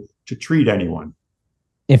you to treat anyone.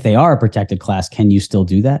 If they are a protected class, can you still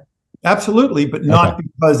do that? Absolutely, but not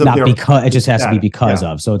because of their... It just has to be because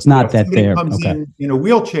of. So it's not that they're... comes in a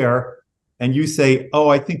wheelchair and you say, oh,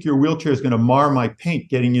 I think your wheelchair is going to mar my paint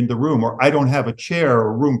getting in the room, or I don't have a chair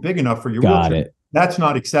or room big enough for your wheelchair. Got it. That's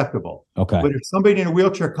not acceptable. Okay. But if somebody in a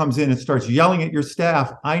wheelchair comes in and starts yelling at your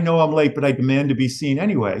staff, I know I'm late, but I demand to be seen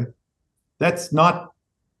anyway, that's not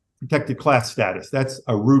protected class status. That's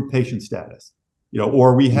a rude patient status.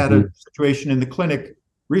 Or we had a situation in the clinic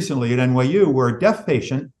recently at NYU where a deaf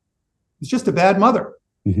patient was just a bad mother.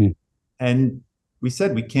 Mm-hmm. And we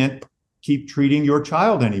said, we can't keep treating your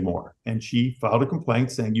child anymore. And she filed a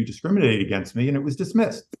complaint saying, you discriminated against me, and it was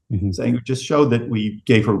dismissed. Saying it just showed that we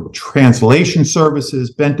gave her translation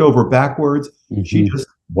services, bent over backwards. She just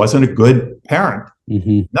wasn't a good parent.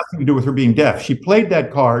 Nothing to do with her being deaf. She played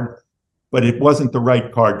that card but it wasn't the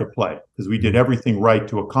right card to play because we did everything right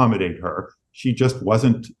to accommodate her. She just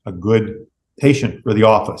wasn't a good patient for the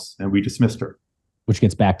office, and we dismissed her. Which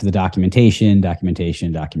gets back to the documentation.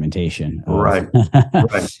 Right.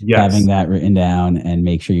 Right. Yes. Having that written down and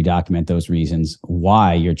make sure you document those reasons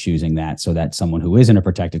why you're choosing that, so that someone who is in a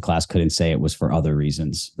protected class couldn't say it was for other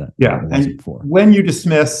reasons that it wasn't and for. When you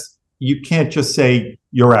dismiss, you can't just say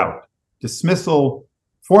you're out. Dismissal,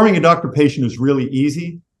 forming a doctor-patient is really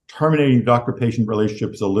easy. Terminating the doctor-patient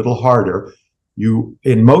relationship is a little harder. You,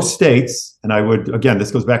 in most states, and I would, again,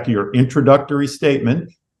 this goes back to your introductory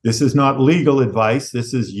statement, this is not legal advice.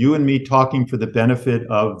 This is you and me talking for the benefit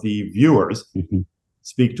of the viewers. Mm-hmm.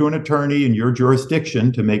 Speak to an attorney in your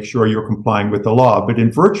jurisdiction to make sure you're complying with the law. But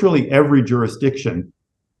in virtually every jurisdiction,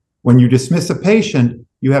 when you dismiss a patient,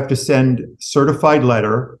 you have to send certified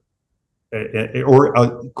letter or a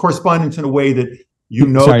correspondence in a way that you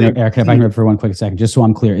know. Sorry, Eric, if I can interrupt for one quick second, just so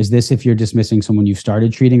I'm clear, is this if you're dismissing someone you've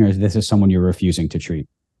started treating, or is this someone you're refusing to treat?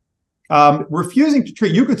 Refusing to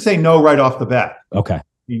treat, you could say no right off the bat. Okay.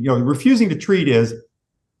 You know, refusing to treat is,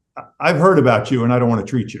 I've heard about you and I don't want to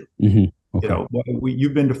treat you. Mm-hmm. Okay. You know,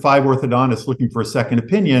 you've been to 5 orthodontists looking for a second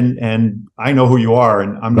opinion, and I know who you are,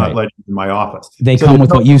 and I'm not letting you in my office. They come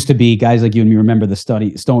with what used to be, guys like you and me remember the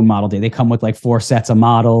Stone model day. They come with like 4 sets of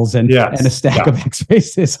models and a stack of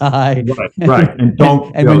X-rays this high. Right. And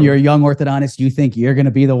don't. And when you're a young orthodontist, you think you're going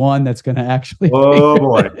to be the one that's going to actually. Oh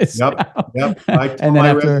boy. Yep. I tell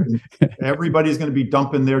my residents, everybody's going to be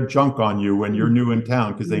dumping their junk on you when you're new in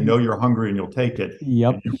town because they know you're hungry and you'll take it.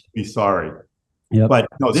 Yep. You'll be sorry. Yep. But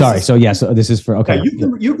no, so this is for, okay. Yeah,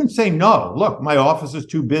 you can say no. Look, my office is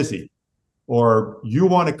too busy, or you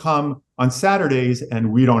want to come on Saturdays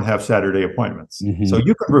and we don't have Saturday appointments. Mm-hmm. So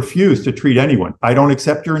you can refuse to treat anyone. I don't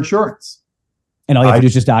accept your insurance. And all you have to do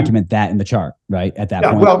is just document that in the chart, right? At that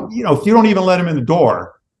point. Well, you know, if you don't even let them in the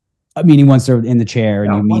door. Meaning once they're in the chair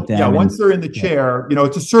and you meet them. Yeah, once they're in the chair, you know,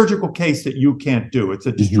 it's a surgical case that you can't do. It's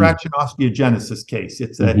a distraction osteogenesis case.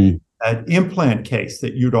 It's an implant case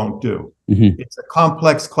that you don't do. Mm-hmm. It's a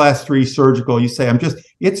complex class 3 surgical. You say,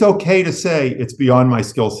 it's okay to say it's beyond my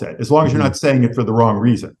skill set, as long as you're not saying it for the wrong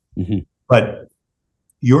reason. Mm-hmm. But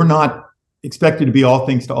you're not expected to be all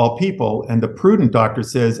things to all people. And the prudent doctor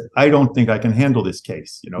says, I don't think I can handle this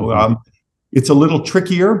case. You know, it's a little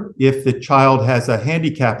trickier if the child has a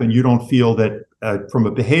handicap and you don't feel that from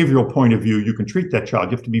a behavioral point of view, you can treat that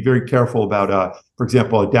child. You have to be very careful about, for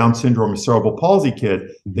example, a Down syndrome or cerebral palsy kid,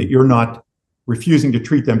 that you're not refusing to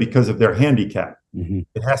treat them because of their handicap. Mm-hmm.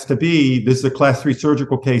 It has to be, this is a class 3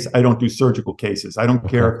 surgical case. I don't do surgical cases. I don't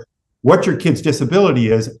care what your kid's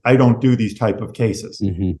disability is. I don't do these type of cases.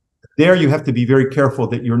 Mm-hmm. There, you have to be very careful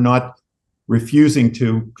that you're not refusing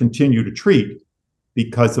to continue to treat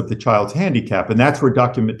because of the child's handicap. And that's where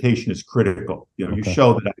documentation is critical. You know, you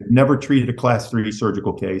show that I've never treated a class 3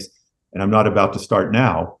 surgical case, and I'm not about to start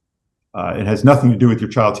now. It has nothing to do with your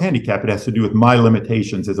child's handicap. It has to do with my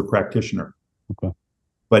limitations as a practitioner. Okay.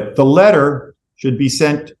 But the letter should be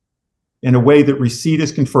sent in a way that receipt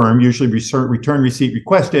is confirmed, usually return receipt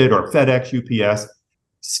requested or FedEx, UPS,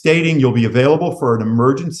 stating you'll be available for an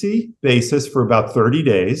emergency basis for about 30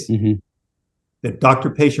 days. Mm-hmm. That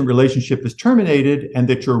doctor-patient relationship is terminated and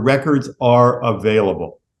that your records are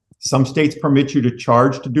available. Some states permit you to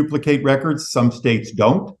charge to duplicate records. Some states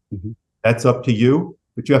don't. Mm-hmm. That's up to you.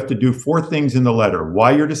 But you have to do 4 things in the letter: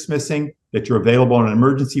 why you're dismissing, that you're available on an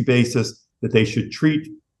emergency basis, that they should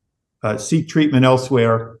seek treatment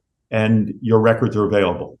elsewhere, and your records are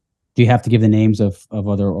available. Do you have to give the names of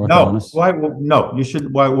other orthodontists? No, you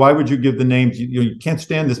should. Why would you give the names? You can't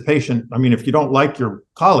stand this patient. I mean, if you don't like your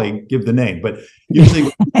colleague, give the name. But usually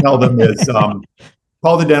what you tell them is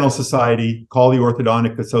call the dental society, call the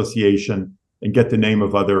orthodontic association, and get the name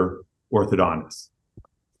of other orthodontists.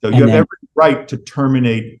 So you have every right to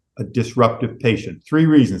terminate a disruptive patient. 3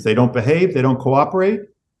 reasons: they don't behave, they don't cooperate,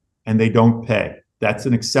 and they don't pay. That's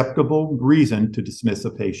an acceptable reason to dismiss a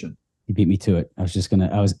patient. You beat me to it. I was just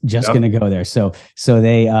gonna go there. So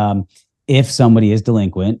they, if somebody is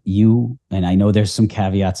delinquent, and I know there's some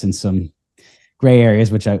caveats and some gray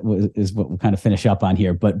areas, which is what we'll kind of finish up on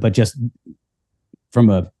here. But just from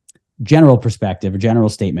a general perspective, a general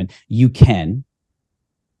statement, you can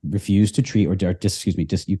refuse to treat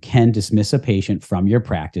you can dismiss a patient from your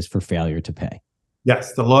practice for failure to pay.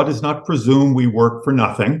 Yes, the law does not presume we work for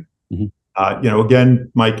nothing. Mm-hmm.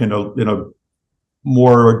 Again, Mike, in a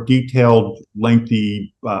more detailed,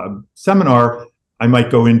 lengthy seminar, I might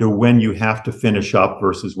go into when you have to finish up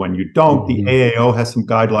versus when you don't. Mm-hmm. The AAO has some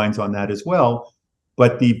guidelines on that as well,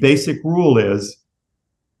 but the basic rule is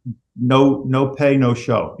no pay, no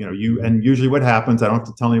show. And usually what happens, I don't have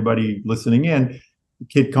to tell anybody listening in, the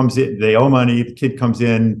kid comes in, they owe money, the kid comes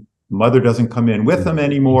in, mother doesn't come in with them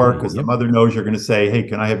anymore because the mother knows you're going to say, hey,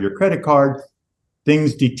 can I have your credit card?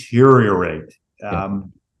 Things deteriorate.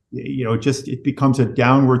 It becomes a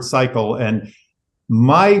downward cycle. And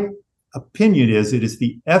my opinion is it is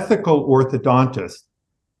the ethical orthodontist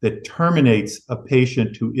that terminates a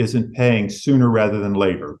patient who isn't paying sooner rather than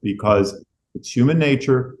later, because it's human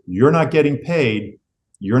nature. You're not getting paid.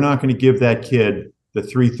 You're not going to give that kid the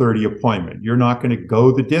 3:30 appointment. You're not going to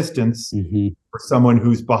go the distance for someone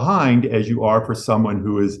who's behind as you are for someone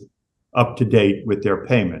who is up to date with their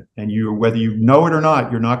payment. And whether you know it or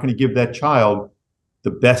not, you're not going to give that child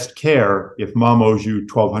the best care if mom owes you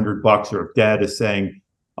 $1,200 or if dad is saying,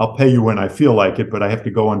 I'll pay you when I feel like it, but I have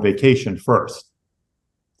to go on vacation first.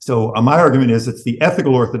 So my argument is it's the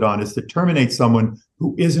ethical orthodontist that terminates someone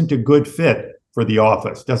who isn't a good fit for the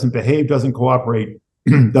office, doesn't behave, doesn't cooperate,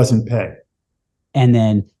 doesn't pay. And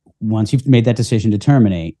then once you've made that decision to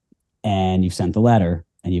terminate and you've sent the letter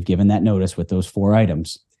and you've given that notice with those 4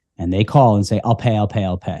 items and they call and say, I'll pay.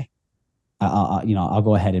 I'll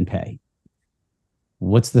go ahead and pay.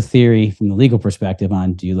 What's the theory from the legal perspective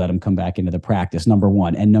on, do you let them come back into the practice? Number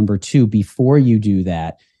one. And number two, before you do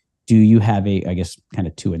that, do you have I guess kind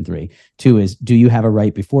of 2 and 3. 2 is, do you have a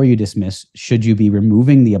right before you dismiss? Should you be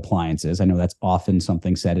removing the appliances? I know that's often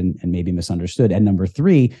something said and maybe misunderstood. And number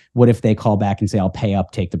 3, what if they call back and say, I'll pay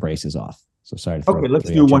up, take the braces off? So sorry. Okay, let's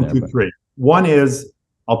do 1, 2, 3. One is,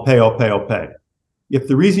 I'll pay. If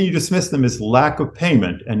the reason you dismiss them is lack of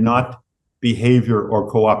payment and not behavior or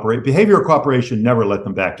cooperation, never let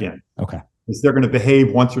them back in. Okay. Because they're going to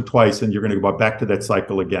behave once or twice and you're going to go back to that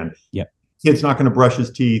cycle again. Yep. Kid's not going to brush his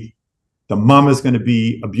teeth. The mom is going to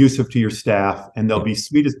be abusive to your staff, and they'll be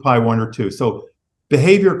sweet as pie 1 or 2. So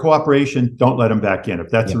behavior, cooperation, don't let them back in if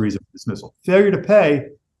that's the reason for dismissal. Failure to pay,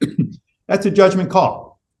 that's a judgment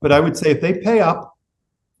call. But I would say if they pay up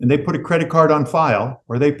and they put a credit card on file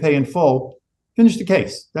or they pay in full, finish the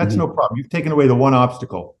case. That's no problem. You've taken away the one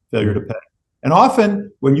obstacle, failure to pay. And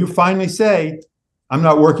often when you finally say, I'm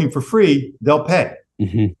not working for free, they'll pay.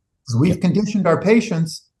 Because we've conditioned our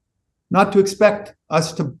patients not to expect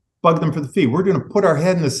us to bug them for the fee. We're going to put our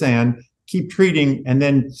head in the sand, keep treating, and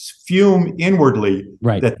then fume inwardly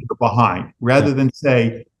that they're behind, rather than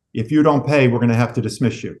say, if you don't pay, we're going to have to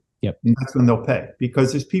dismiss you. And that's when they'll pay,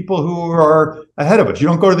 because there's people who are ahead of us. You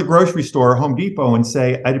don't go to the grocery store or Home Depot and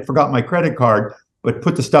say, I forgot my credit card, but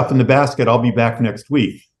put the stuff in the basket. I'll be back next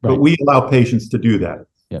week. But we allow patients to do that.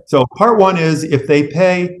 So part 1 is if they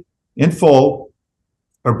pay in full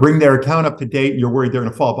or bring their account up to date and you're worried they're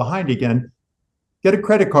going to fall behind again, get a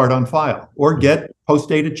credit card on file or get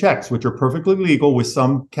post-dated checks, which are perfectly legal with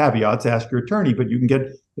some caveats. Ask your attorney, but you can get,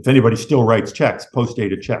 if anybody still writes checks,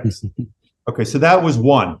 post-dated checks. Okay, so that was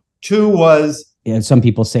 1. 2 was... some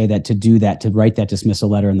people say that to do that, to write that dismissal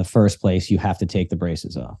letter in the first place, you have to take the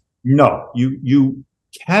braces off. No, you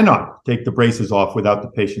cannot take the braces off without the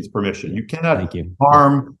patient's permission. You cannot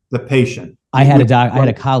harm the patient. I had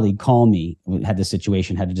a colleague call me, had this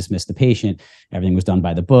situation, had to dismiss the patient. Everything was done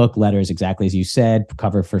by the book, letters exactly as you said,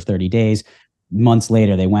 covered for 30 days. Months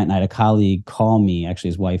later, they went and I had a colleague call me, actually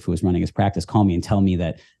his wife who was running his practice, call me and tell me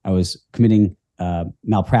that I was committing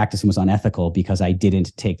malpractice and was unethical because I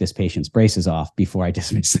didn't take this patient's braces off before I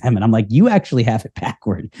dismissed them. And I'm like, you actually have it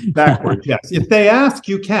backward. Backward, yes. If they ask,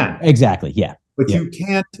 you can. Exactly, yeah. But you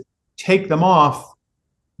can't take them off.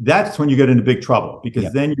 That's when you get into big trouble,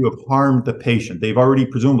 because then you have harmed the patient. They've already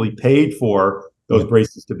presumably paid for those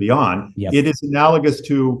braces to be on. It is analogous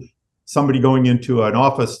to somebody going into an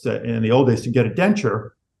office in the old days to get a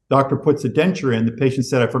denture. Doctor puts a denture in. The patient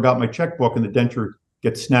said, I forgot my checkbook, and the denture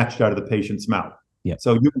gets snatched out of the patient's mouth.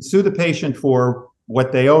 So you can sue the patient for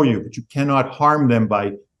what they owe you, but you cannot harm them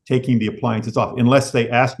by taking the appliances off unless they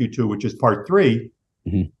ask you to, which is part 3.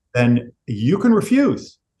 Then you can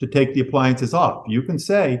refuse to take the appliances off. You can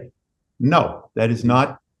say, no, that is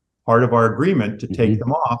not part of our agreement to take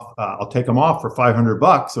them off. I'll take them off for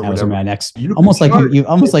 $500 or whatever. My next, almost like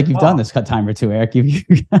you've done this time or two, Eric.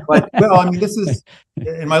 But, well, I mean, this is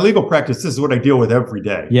in my legal practice. This is what I deal with every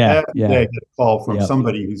day. Every day I get a call from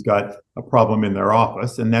somebody who's got a problem in their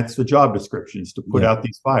office, and that's the job descriptions to put out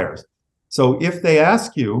these fires. So if they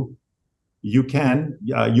ask you, you can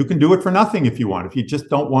do it for nothing if you want. If you just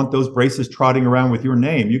don't want those braces trotting around with your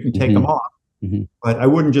name, you can take them off. But I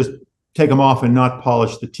wouldn't just take them off and not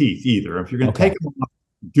polish the teeth either. If you're going to take them off,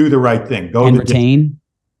 do the right thing. Go and retain?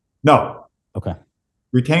 No. Okay.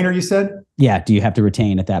 Retainer, you said? Yeah. Do you have to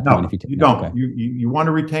retain at that point? No, you don't. Okay. You want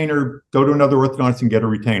a retainer, go to another orthodontist and get a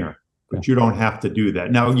retainer. But you don't have to do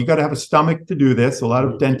that. Now, you got to have a stomach to do this. A lot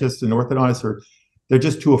of dentists and orthodontists they're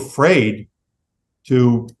just too afraid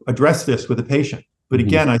to address this with a patient. But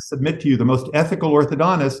again, I submit to you, the most ethical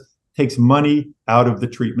orthodontist takes money out of the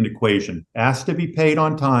treatment equation, asks to be paid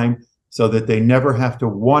on time so that they never have to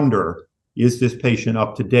wonder, is this patient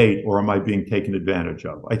up to date or am I being taken advantage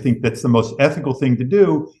of? I think that's the most ethical thing to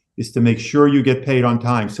do, is to make sure you get paid on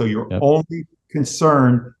time. So your only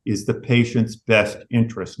concern is the patient's best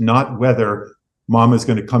interest, not whether mama's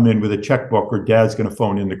going to come in with a checkbook or dad's going to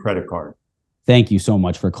phone in the credit card. Thank you so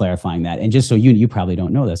much for clarifying that. And just so you probably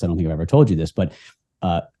don't know this, I don't think I've ever told you this, but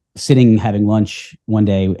sitting having lunch one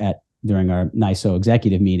day during our NISO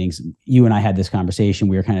executive meetings, you and I had this conversation.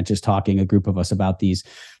 We were kind of just talking, a group of us, about these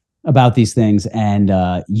things, and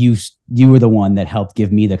you were the one that helped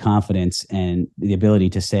give me the confidence and the ability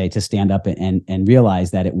to stand up and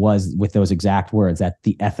realize that it was with those exact words, that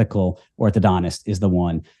the ethical orthodontist is the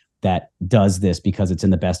one that does this because it's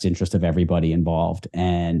in the best interest of everybody involved.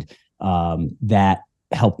 And that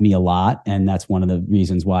helped me a lot. And that's one of the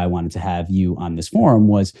reasons why I wanted to have you on this forum.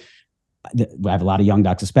 Was I have a lot of young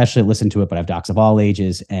docs, especially, listen to it, but I have docs of all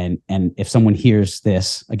ages. And if someone hears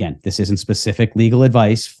this, again, this isn't specific legal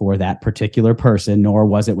advice for that particular person, nor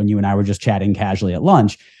was it when you and I were just chatting casually at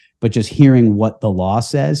lunch, but just hearing what the law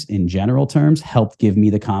says in general terms helped give me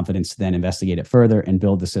the confidence to then investigate it further and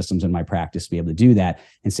build the systems in my practice to be able to do that,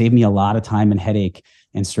 and save me a lot of time and headache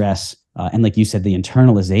and stress. And like you said, the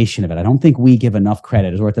internalization of it. I don't think we give enough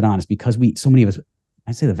credit as orthodontists, because so many of us,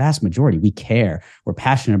 I'd say the vast majority, we care. We're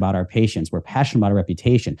passionate about our patients. We're passionate about our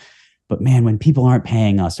reputation. But man, when people aren't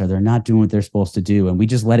paying us or they're not doing what they're supposed to do, and we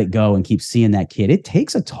just let it go and keep seeing that kid, it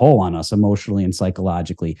takes a toll on us emotionally and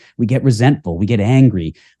psychologically. We get resentful, we get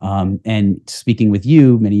angry. And speaking with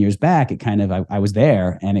you many years back, it kind of, I was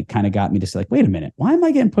there, and it kind of got me to say, like, wait a minute, why am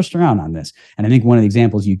I getting pushed around on this? And I think one of the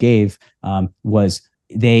examples you gave was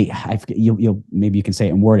you'll maybe you can say it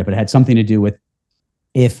and word it, but it had something to do with,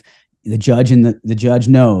 if the judge and the judge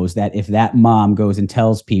knows that if that mom goes and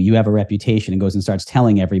tells people, you have a reputation, and goes and starts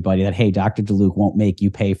telling everybody that, hey, Dr. DeLuke won't make you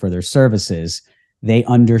pay for their services, they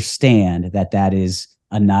understand that that is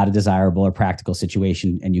not a desirable or practical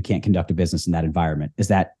situation, and you can't conduct a business in that environment. Is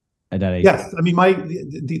that? Yes. I mean,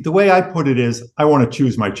 the way I put it is, I want to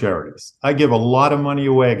choose my charities. I give a lot of money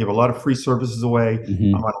away. I give a lot of free services away.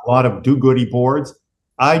 I'm on a lot of do-goody boards.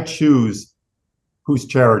 I choose whose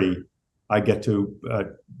charity I get to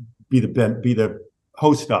be the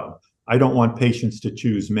host of. I don't want patients to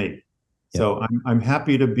choose me. So I'm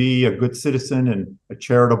happy to be a good citizen and a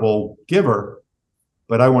charitable giver,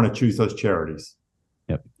 but I want to choose those charities.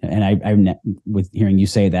 Yep. And I with hearing you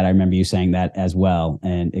say that, I remember you saying that as well,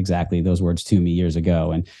 and exactly those words to me years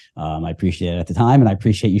ago. And I appreciate it at the time, and I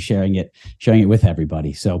appreciate you sharing it with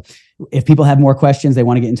everybody. So if people have more questions, they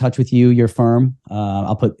want to get in touch with you, your firm,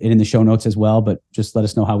 I'll put it in the show notes as well, but just let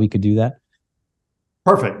us know how we could do that.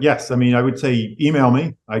 Perfect. Yes. I mean, I would say email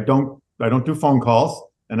me. I don't do phone calls,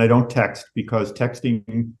 and I don't text, because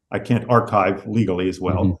texting I can't archive legally as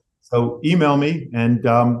well. So email me, and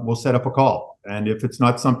we'll set up a call. And if it's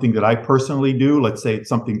not something that I personally do, let's say it's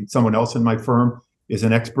something someone else in my firm is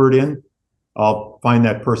an expert in, I'll find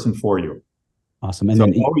that person for you. Awesome. And so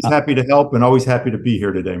then, I'm always happy to help, and always happy to be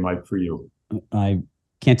here today, Mike, for you. I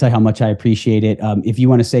can't tell you how much I appreciate it. If you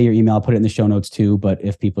want to say your email, I'll put it in the show notes too. But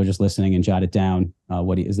if people are just listening and jot it down,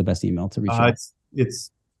 what is the best email to reach out?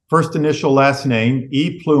 It's first initial, last name,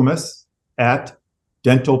 E. Ploumis at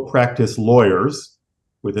Dental Practice Lawyers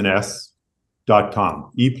with an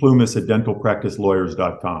S.com. E. Ploumis at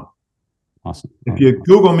dentalpracticelawyers.com. Awesome. If you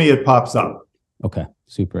Google me, it pops up. Okay,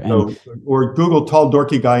 super. So, or Google tall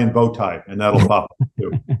dorky guy in bow tie, and that'll pop up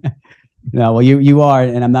too. No, well, you are,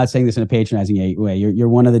 and I'm not saying this in a patronizing way. You're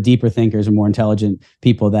one of the deeper thinkers and more intelligent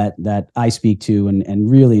people that I speak to, and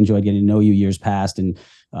really enjoyed getting to know you years past, and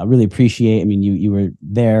really appreciate. I mean, you were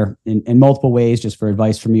there in multiple ways just for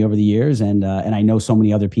advice from me over the years, and I know so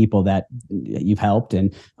many other people that you've helped,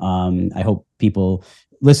 and I hope people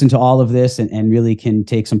listen to all of this and really can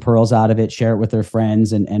take some pearls out of it, share it with their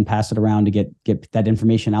friends, and pass it around to get that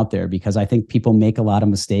information out there, because I think people make a lot of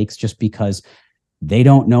mistakes just because they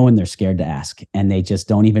don't know and they're scared to ask, and they just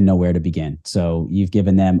don't even know where to begin. So you've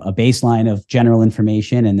given them a baseline of general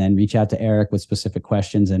information, and then reach out to Eric with specific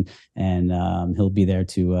questions, and he'll be there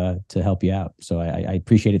to help you out. So I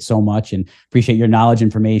appreciate it so much, and appreciate your knowledge,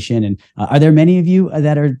 information. And are there many of you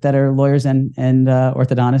that are lawyers and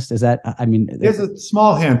orthodontists? Is that, I mean, there's a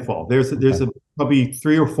small handful. There's probably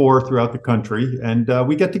 3 or 4 throughout the country, and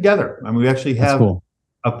we get together. I mean, we actually have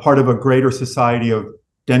a part of a greater society of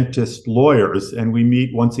dentist lawyers, and we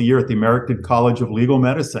meet once a year at the American College of Legal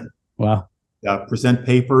Medicine. Wow. Present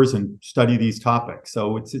papers and study these topics.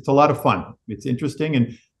 So it's a lot of fun. It's interesting.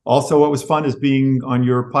 And also what was fun is being on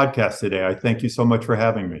your podcast today. I thank you so much for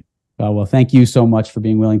having me. Oh, well, thank you so much for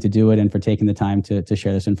being willing to do it and for taking the time to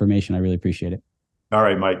share this information. I really appreciate it. All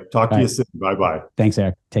right, Mike. Talk to you soon. Bye-bye. Thanks,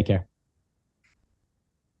 Eric. Take care.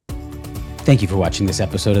 Thank you for watching this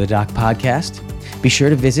episode of the Doc Podcast. Be sure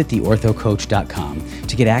to visit theorthocoach.com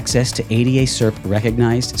to get access to ADA CERP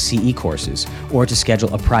recognized CE courses or to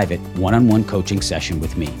schedule a private one-on-one coaching session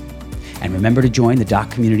with me. And remember to join the Doc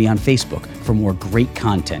community on Facebook for more great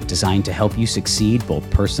content designed to help you succeed both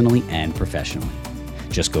personally and professionally.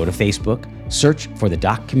 Just go to Facebook, search for the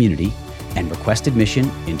Doc community, and request admission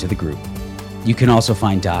into the group. You can also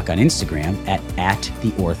find Doc on Instagram at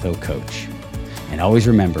 @theorthocoach. And always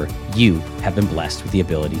remember, you have been blessed with the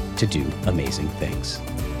ability to do amazing things.